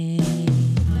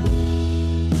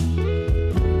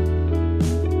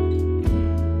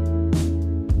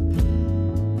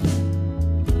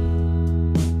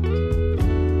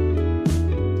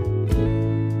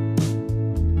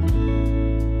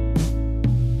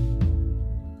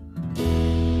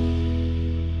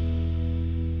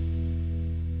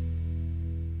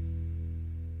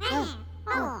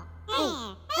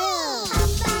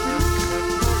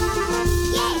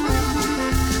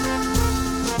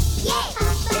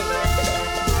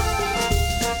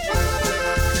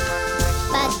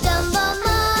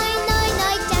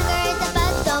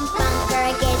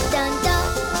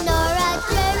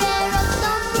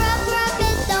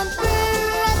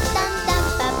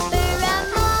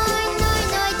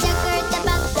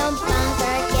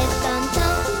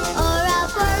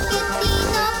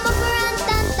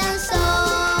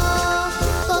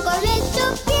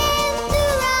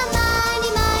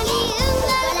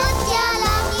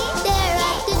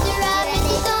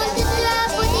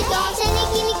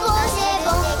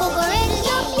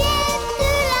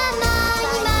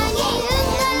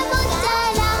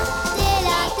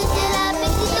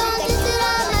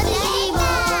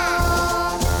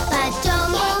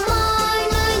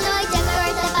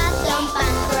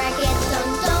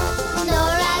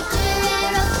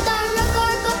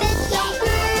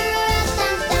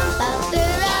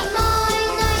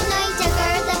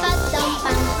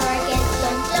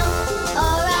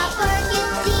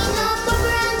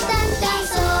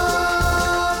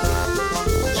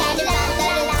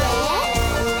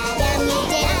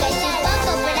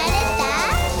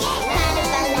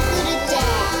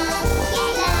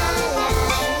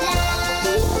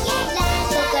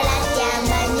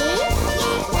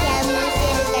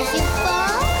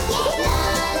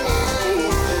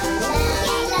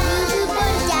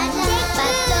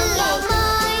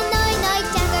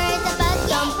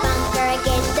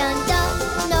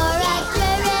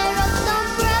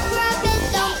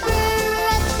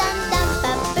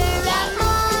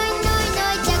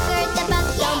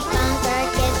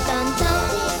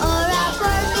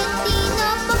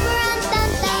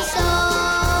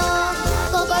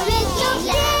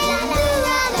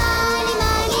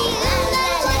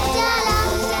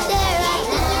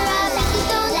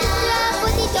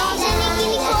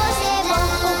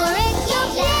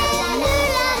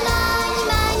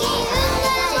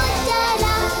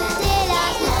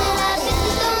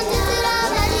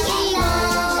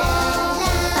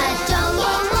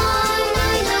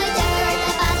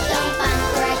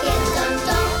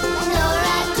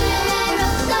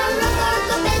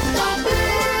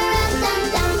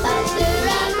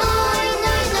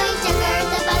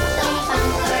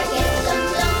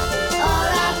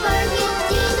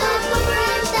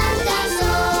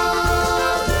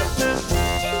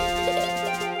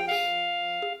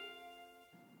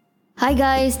 Hi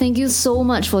guys, thank you so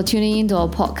much for tuning into our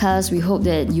podcast. We hope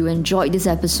that you enjoyed this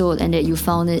episode and that you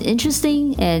found it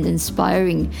interesting and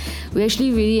inspiring. We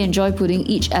actually really enjoy putting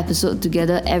each episode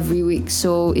together every week.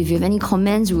 So if you have any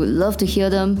comments, we would love to hear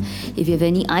them. If you have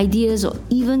any ideas or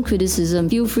even criticism,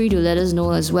 feel free to let us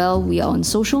know as well. We are on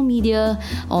social media,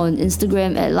 on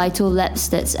Instagram at Lito Labs,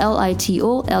 that's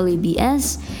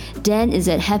LITOLABS. Dan is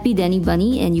at Happy Danny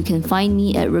Bunny, and you can find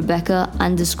me at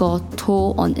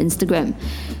Rebecca_To on Instagram.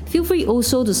 Feel free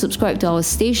also to subscribe to our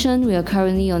station. We are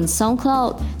currently on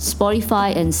SoundCloud,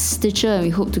 Spotify, and Stitcher, and we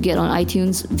hope to get on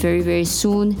iTunes very, very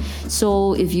soon.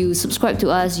 So if you subscribe to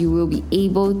us, you will be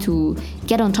able to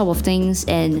get on top of things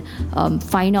and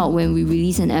find out when we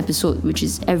release an episode, which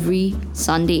is every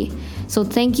Sunday. So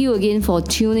thank you again for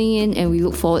tuning in, and we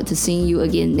look forward to seeing you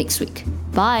again next week.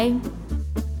 Bye!